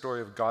is a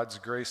story of God's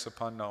grace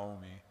upon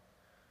Naomi,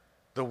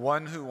 the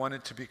one who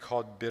wanted to be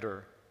called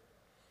bitter,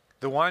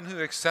 the one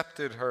who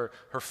accepted her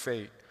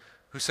fate,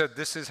 who said,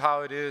 this is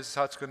how it is,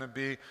 how it's going to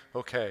be.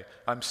 Okay,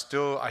 I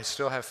still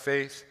have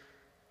faith,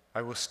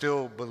 I will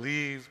still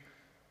believe,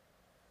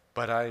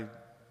 but I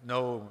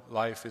know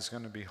life is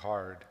going to be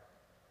hard.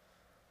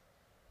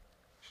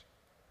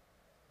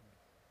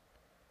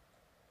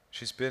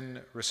 She's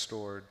been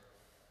restored.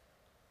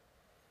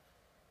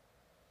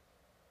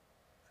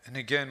 And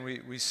again,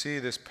 we see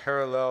this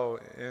parallel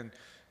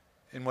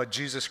in what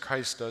Jesus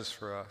Christ does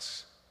for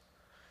us.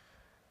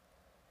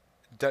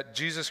 That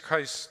Jesus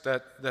Christ,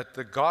 that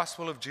the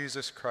gospel of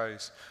Jesus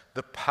Christ,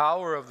 the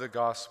power of the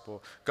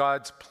gospel,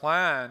 God's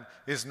plan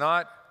is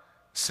not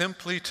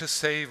simply to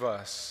save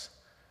us,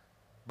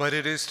 but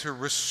it is to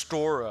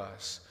restore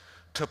us,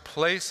 to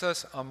place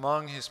us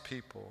among his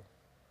people.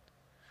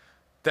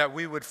 That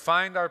we would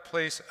find our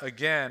place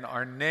again,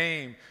 our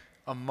name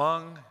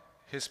among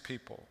his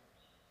people.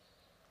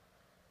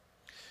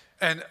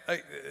 And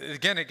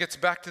again, it gets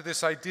back to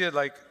this idea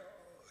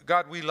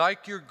God, we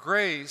like your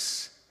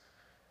grace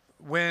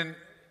when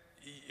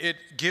it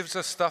gives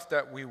us stuff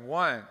that we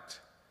want.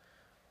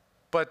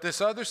 But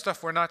this other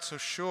stuff, we're not so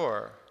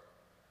sure.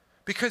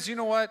 Because you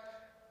know what?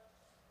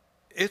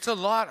 It's a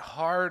lot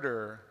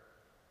harder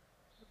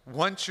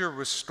once you're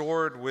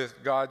restored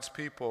with God's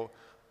people.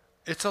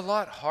 It's a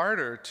lot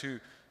harder to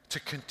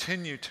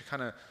continue to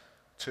kind of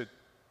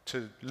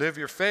to live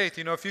your faith.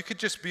 If you could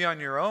just be on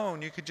your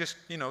own, you could just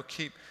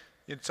keep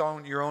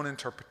your own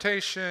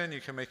interpretation. You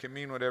can make it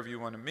mean whatever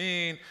you want to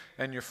mean,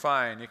 and you're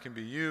fine. You can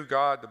be you,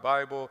 God, the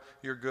Bible.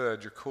 You're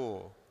good. You're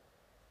cool.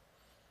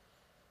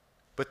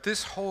 But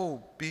this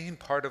whole being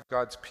part of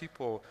God's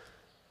people,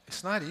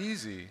 it's not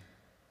easy.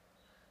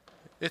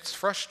 It's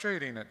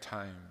frustrating at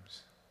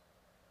times.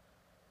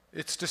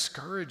 It's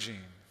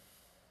discouraging.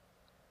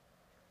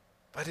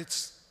 But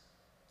it's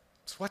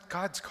what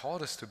God's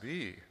called us to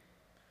be.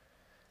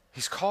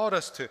 He's called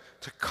us to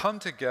come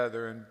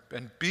together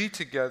and be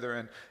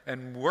together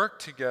and work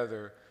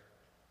together,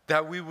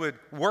 that we would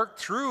work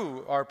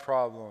through our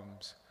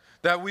problems,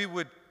 that we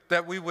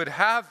would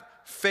have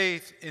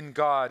faith in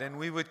God, and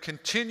we would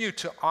continue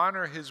to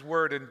honor his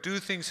word and do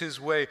things his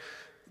way,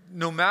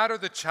 no matter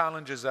the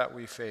challenges that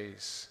we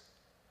face.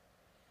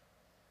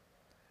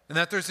 And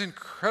that there's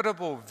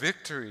incredible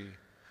victory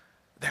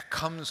that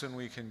comes when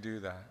we can do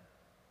that.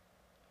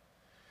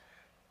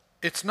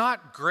 It's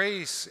not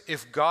grace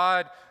if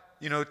God,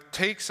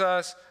 takes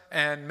us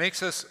and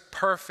makes us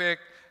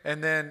perfect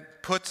and then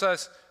puts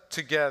us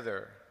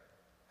together.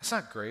 That's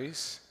not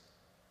grace.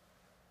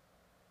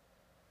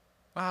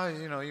 Well,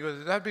 you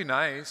go, that'd be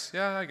nice.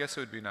 Yeah, I guess it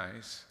would be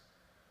nice.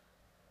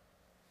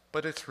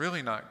 But it's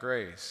really not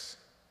grace.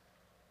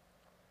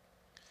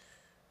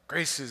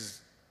 Grace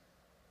is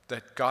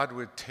that God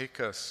would take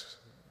us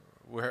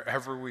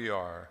wherever we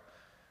are,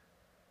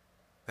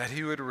 that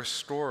he would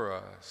restore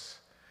us,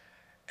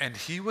 and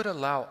he would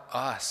allow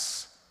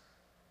us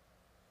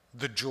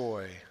the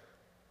joy,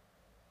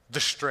 the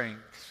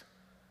strength,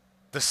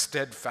 the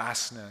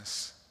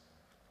steadfastness,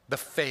 the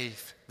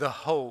faith, the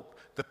hope,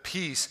 the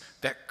peace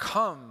that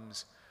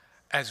comes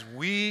as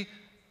we,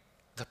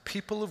 the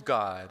people of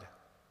God,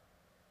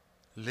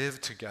 live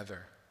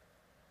together.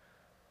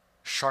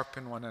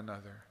 sharpen one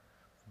another,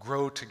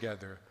 grow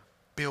together,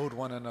 build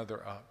one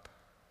another up.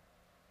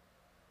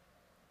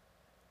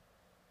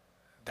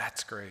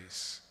 That's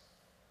grace.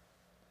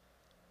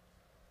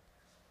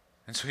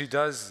 And so he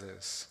does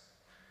this.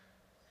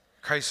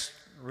 Christ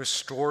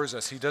restores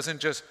us. He doesn't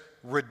just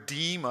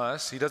redeem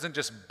us. He doesn't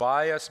just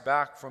buy us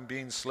back from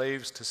being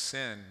slaves to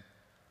sin.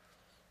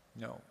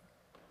 No.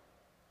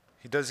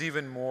 He does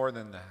even more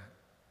than that.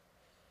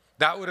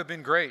 That would have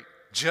been great,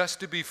 just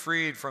to be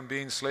freed from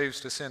being slaves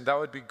to sin. That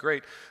would be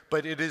great.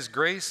 But it is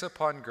grace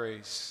upon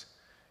grace.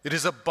 It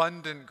is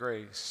abundant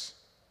grace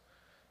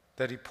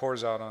that he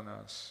pours out on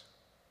us.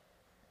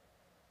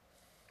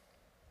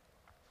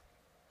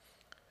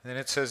 And then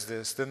it says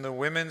this, then the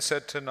women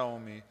said to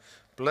Naomi,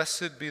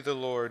 blessed be the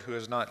Lord who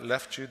has not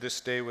left you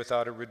this day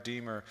without a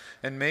redeemer,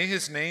 and may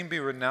his name be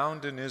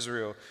renowned in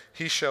Israel.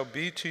 He shall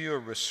be to you a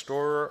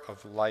restorer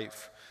of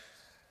life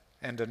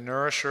and a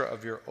nourisher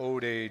of your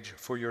old age.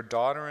 For your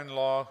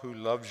daughter-in-law who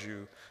loves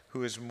you,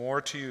 who is more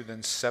to you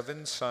than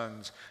 7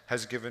 sons,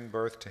 has given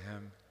birth to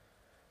him.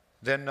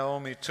 Then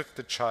Naomi took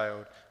the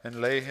child and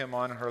laid him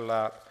on her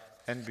lap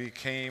and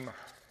became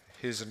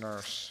his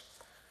nurse.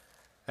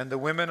 And the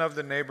women of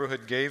the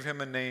neighborhood gave him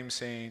a name,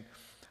 saying,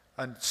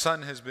 a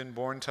son has been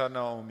born to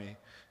Naomi.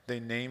 They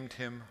named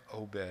him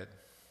Obed.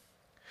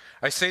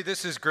 I say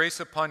this is grace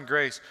upon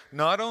grace.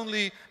 Not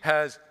only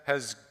has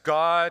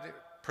God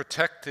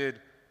protected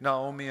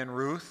Naomi and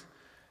Ruth,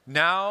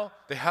 now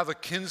they have a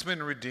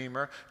kinsman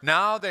redeemer.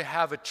 Now they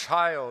have a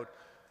child.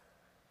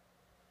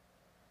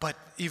 But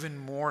even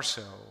more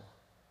so,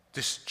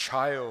 this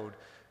child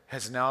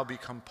has now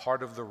become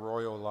part of the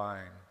royal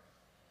line.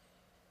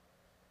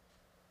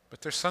 But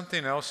there's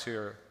something else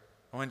here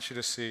I want you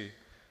to see.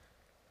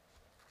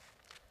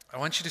 I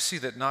want you to see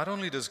that not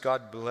only does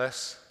God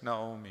bless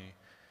Naomi,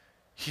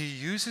 he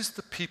uses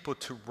the people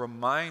to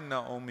remind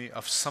Naomi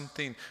of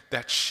something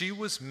that she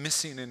was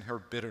missing in her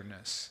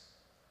bitterness.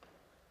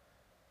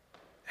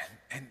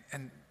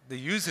 And they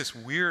use this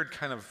weird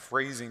kind of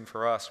phrasing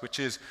for us, which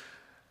is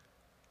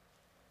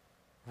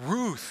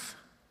Ruth,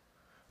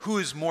 who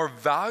is more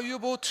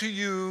valuable to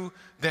you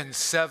than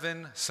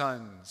 7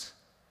 sons.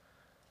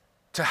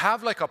 To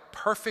have like a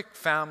perfect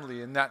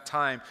family in that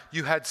time,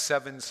 you had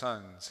 7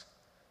 sons.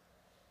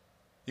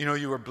 You know,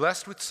 you were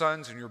blessed with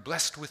sons and you're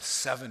blessed with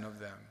 7 of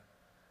them.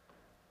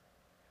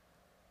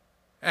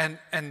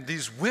 And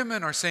these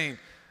women are saying,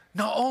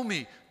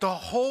 Naomi, the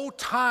whole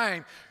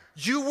time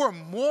you were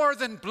more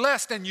than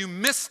blessed and you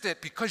missed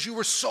it because you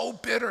were so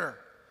bitter.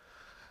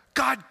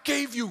 God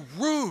gave you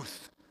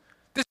Ruth,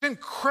 this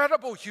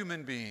incredible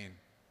human being.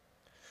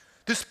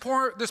 This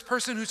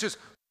person who's just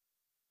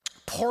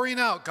pouring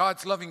out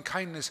God's loving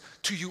kindness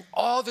to you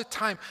all the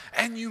time,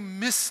 and you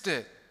missed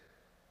it.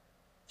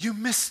 You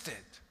missed it.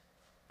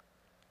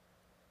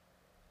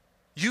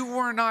 You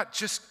were not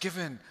just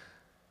given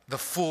the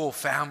full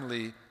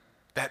family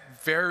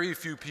that very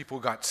few people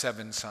got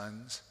 7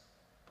 sons.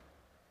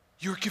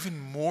 You were given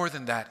more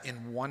than that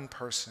in one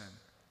person.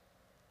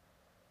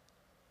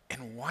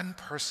 In one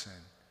person.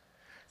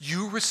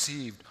 You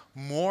received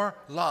more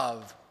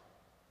love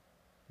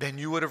than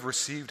you would have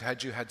received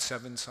had you had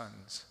 7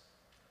 sons.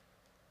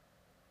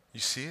 You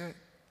see it?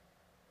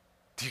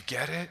 Do you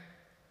get it?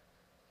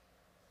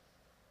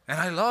 And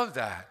I love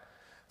that.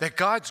 That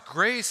God's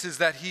grace is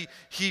that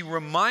He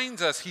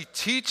reminds us, He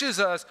teaches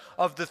us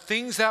of the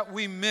things that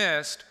we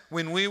missed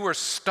when we were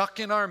stuck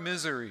in our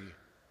misery.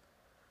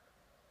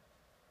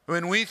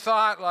 When we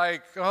thought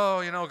like, oh,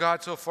 you know,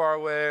 God's so far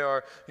away,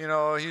 or, you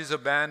know, He's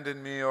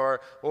abandoned me,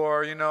 or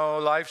you know,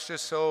 life's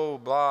just so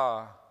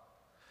blah.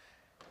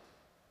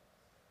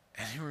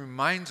 And He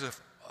reminds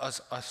us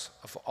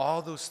of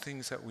all those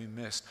things that we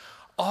missed,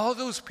 all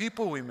those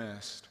people we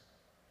missed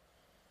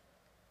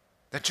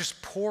that just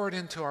poured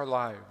into our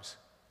lives.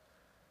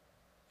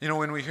 You know,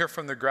 when we hear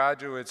from the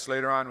graduates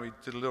later on, we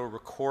did a little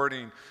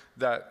recording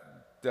that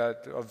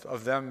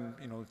of them,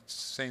 you know,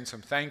 saying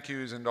some thank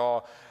yous and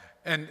all.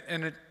 And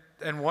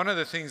one of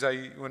the things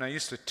when I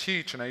used to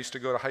teach and I used to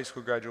go to high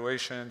school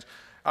graduations,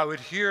 I would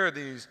hear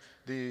these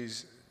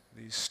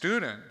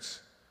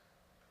students,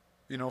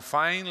 you know,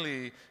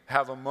 finally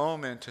have a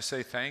moment to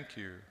say thank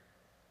you.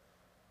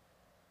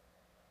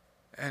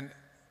 And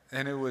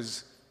it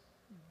was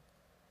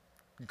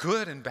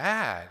good and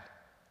bad.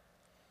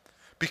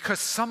 Because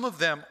some of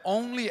them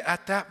only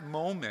at that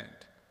moment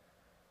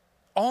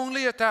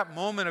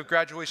of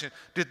graduation,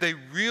 did they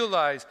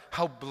realize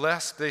how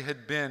blessed they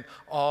had been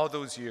all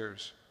those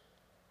years.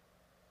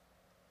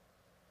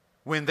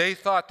 When they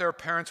thought their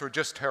parents were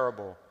just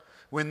terrible.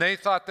 When they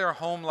thought their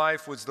home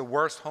life was the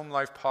worst home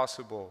life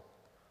possible.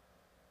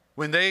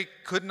 When they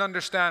couldn't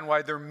understand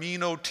why their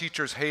mean old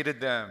teachers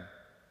hated them.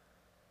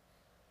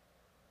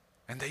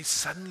 And they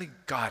suddenly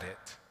got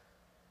it.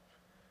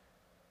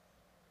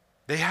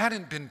 They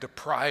hadn't been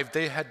deprived,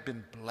 they had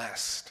been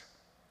blessed.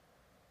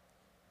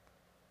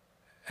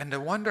 And I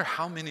wonder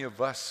how many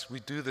of us, we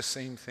do the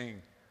same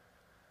thing.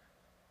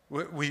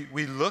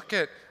 We look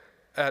at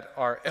at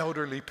our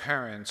elderly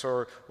parents,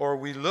 or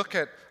we look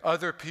at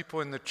other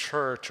people in the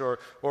church, or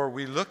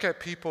we look at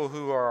people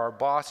who are our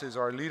bosses,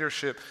 our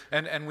leadership,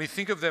 and we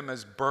think of them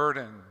as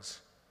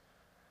burdens.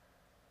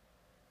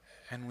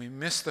 And we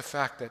miss the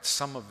fact that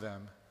some of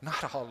them,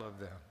 not all of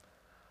them,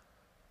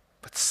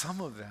 but some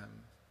of them,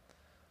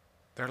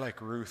 they're like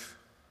Ruth.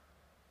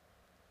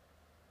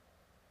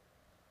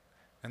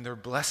 And they're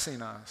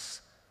blessing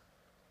us,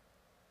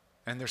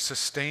 and they're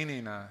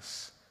sustaining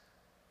us,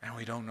 and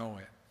we don't know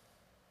it.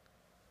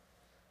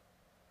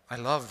 I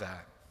love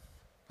that.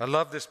 I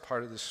love this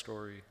part of the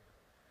story.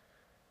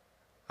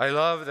 I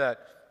love that,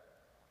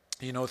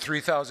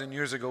 3,000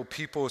 years ago,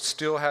 people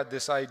still had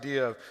this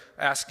idea of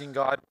asking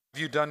God, what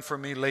have you done for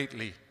me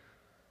lately?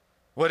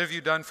 What have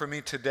you done for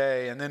me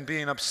today? And then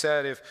being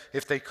upset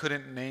if they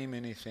couldn't name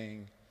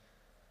anything.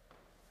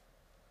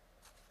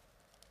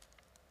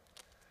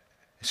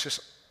 It's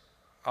just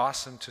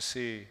awesome to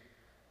see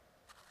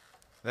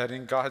that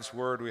in God's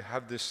Word we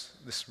have this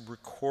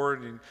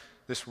recording,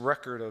 this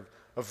record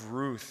of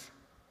Ruth.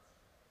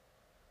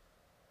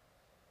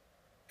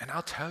 And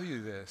I'll tell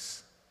you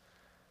this,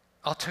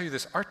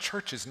 our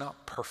church is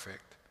not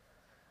perfect.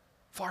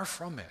 Far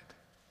from it.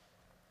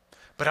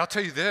 But I'll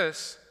tell you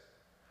this,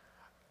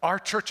 our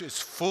church is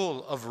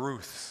full of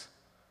Ruths.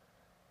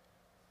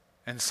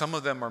 And some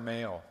of them are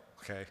male,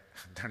 okay?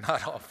 They're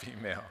not all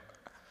female.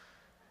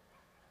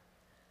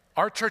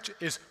 Our church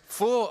is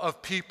full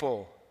of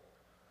people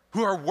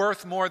who are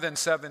worth more than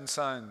 7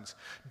 sons.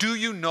 Do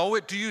you know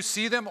it? Do you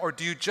see them? Or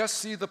do you just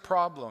see the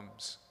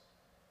problems?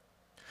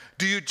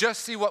 Do you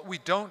just see what we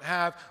don't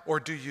have? Or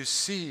do you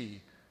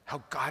see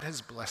how God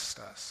has blessed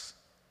us?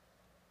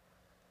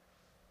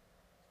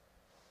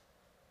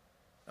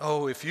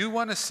 Oh, if you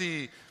want to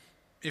see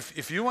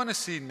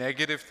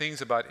negative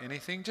things about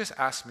anything, just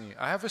ask me.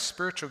 I have a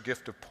spiritual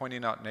gift of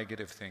pointing out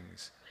negative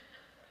things.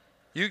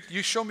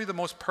 You show me the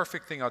most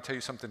perfect thing, I'll tell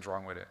you something's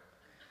wrong with it.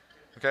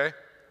 Okay?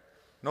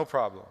 No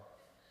problem.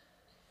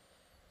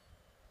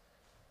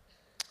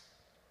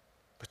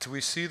 But do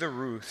we see the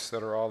Ruths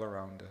that are all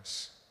around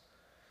us?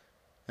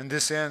 And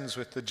this ends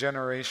with the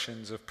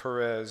generations of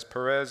Perez.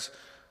 Perez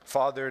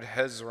fathered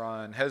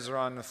Hezron.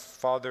 Hezron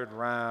fathered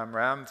Ram.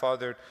 Ram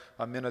fathered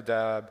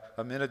Aminadab.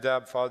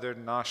 Aminadab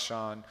fathered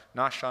Nahshon.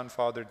 Nahshon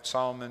fathered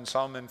Salmon.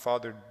 Salmon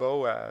fathered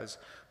Boaz.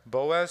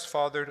 Boaz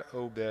fathered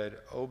Obed.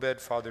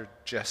 Obed fathered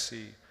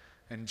Jesse.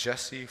 And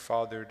Jesse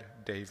fathered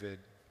David.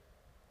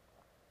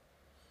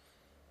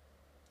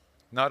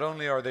 Not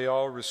only are they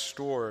all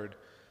restored,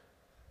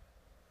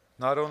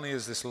 not only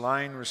is this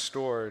line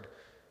restored,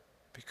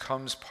 it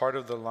becomes part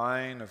of the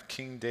line of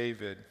King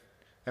David.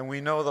 And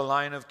we know the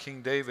line of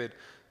King David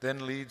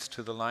then leads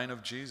to the line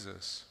of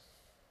Jesus.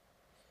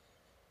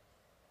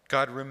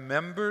 God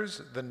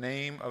remembers the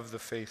name of the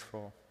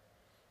faithful,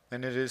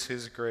 and it is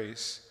His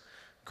grace.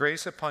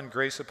 Grace upon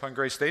grace upon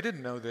grace. They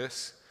didn't know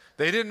this.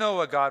 They didn't know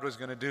what God was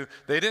going to do.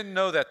 They didn't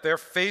know that their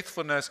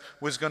faithfulness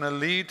was going to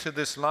lead to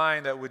this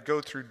line that would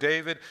go through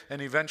David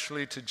and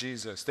eventually to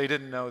Jesus. They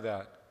didn't know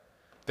that.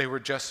 They were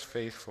just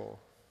faithful.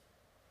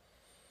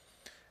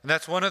 And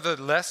that's one of the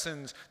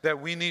lessons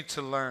that we need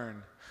to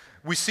learn.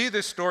 We see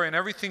this story and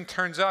everything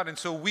turns out, and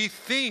so we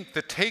think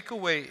the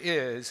takeaway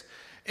is,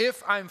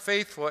 if I'm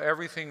faithful,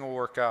 everything will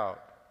work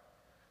out.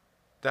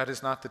 That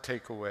is not the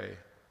takeaway.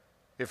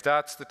 If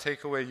that's the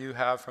takeaway you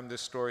have from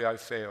this story, I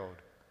failed.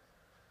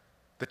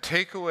 The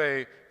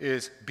takeaway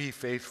is be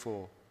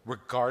faithful,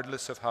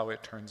 regardless of how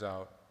it turns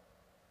out.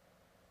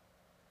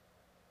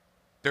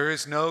 There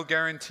is no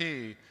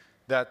guarantee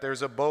that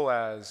there's a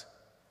Boaz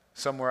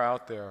somewhere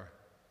out there,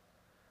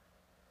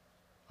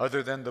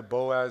 other than the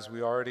Boaz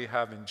we already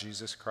have in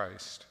Jesus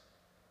Christ.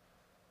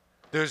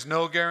 There's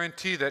no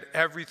guarantee that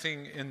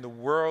everything in the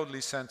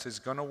worldly sense is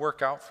going to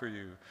work out for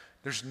you.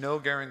 There's no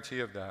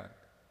guarantee of that.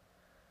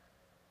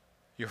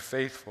 You're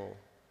faithful.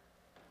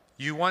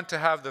 You want to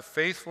have the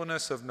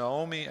faithfulness of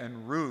Naomi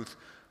and Ruth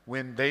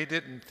when they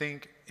didn't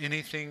think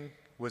anything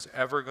was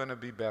ever going to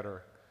be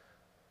better,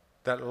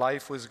 that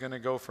life was going to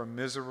go from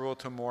miserable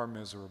to more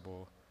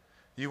miserable.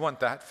 You want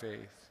that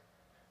faith.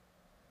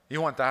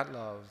 You want that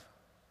love.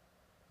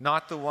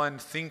 Not the one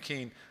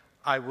thinking,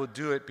 I will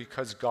do it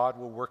because God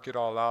will work it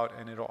all out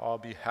and it'll all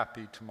be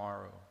happy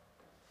tomorrow.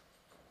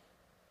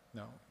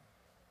 No.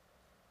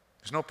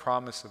 There's no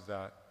promise of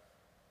that.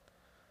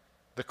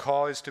 The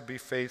call is to be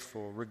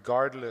faithful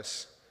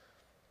regardless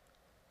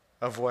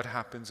of what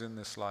happens in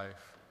this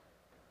life.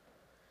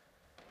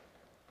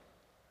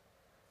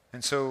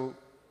 And so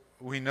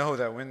we know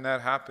that when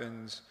that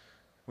happens,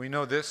 we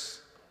know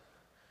this.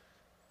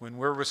 When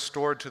we're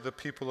restored to the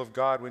people of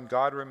God, when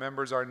God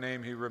remembers our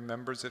name, He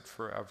remembers it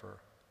forever.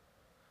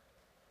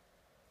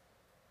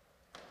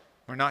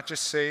 We're not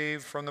just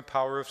saved from the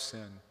power of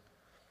sin.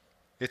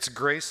 It's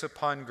grace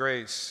upon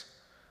grace.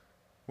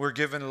 We're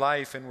given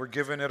life and we're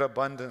given it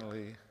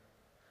abundantly.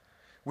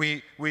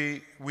 We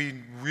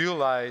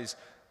realize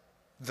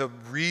the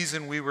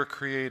reason we were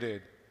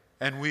created,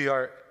 and we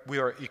are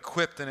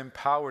equipped and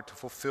empowered to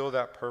fulfill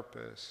that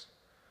purpose.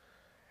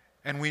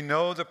 And we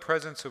know the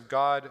presence of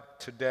God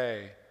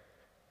today,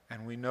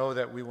 And we know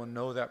that we will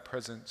know that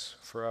presence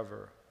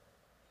forever.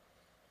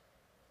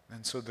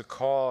 And so the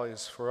call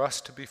is for us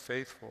to be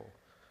faithful,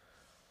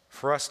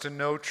 for us to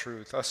know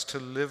truth, us to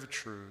live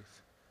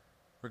truth,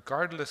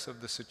 regardless of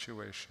the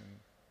situation.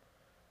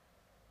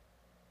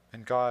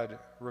 And God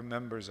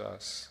remembers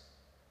us,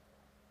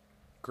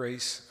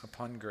 grace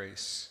upon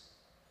grace.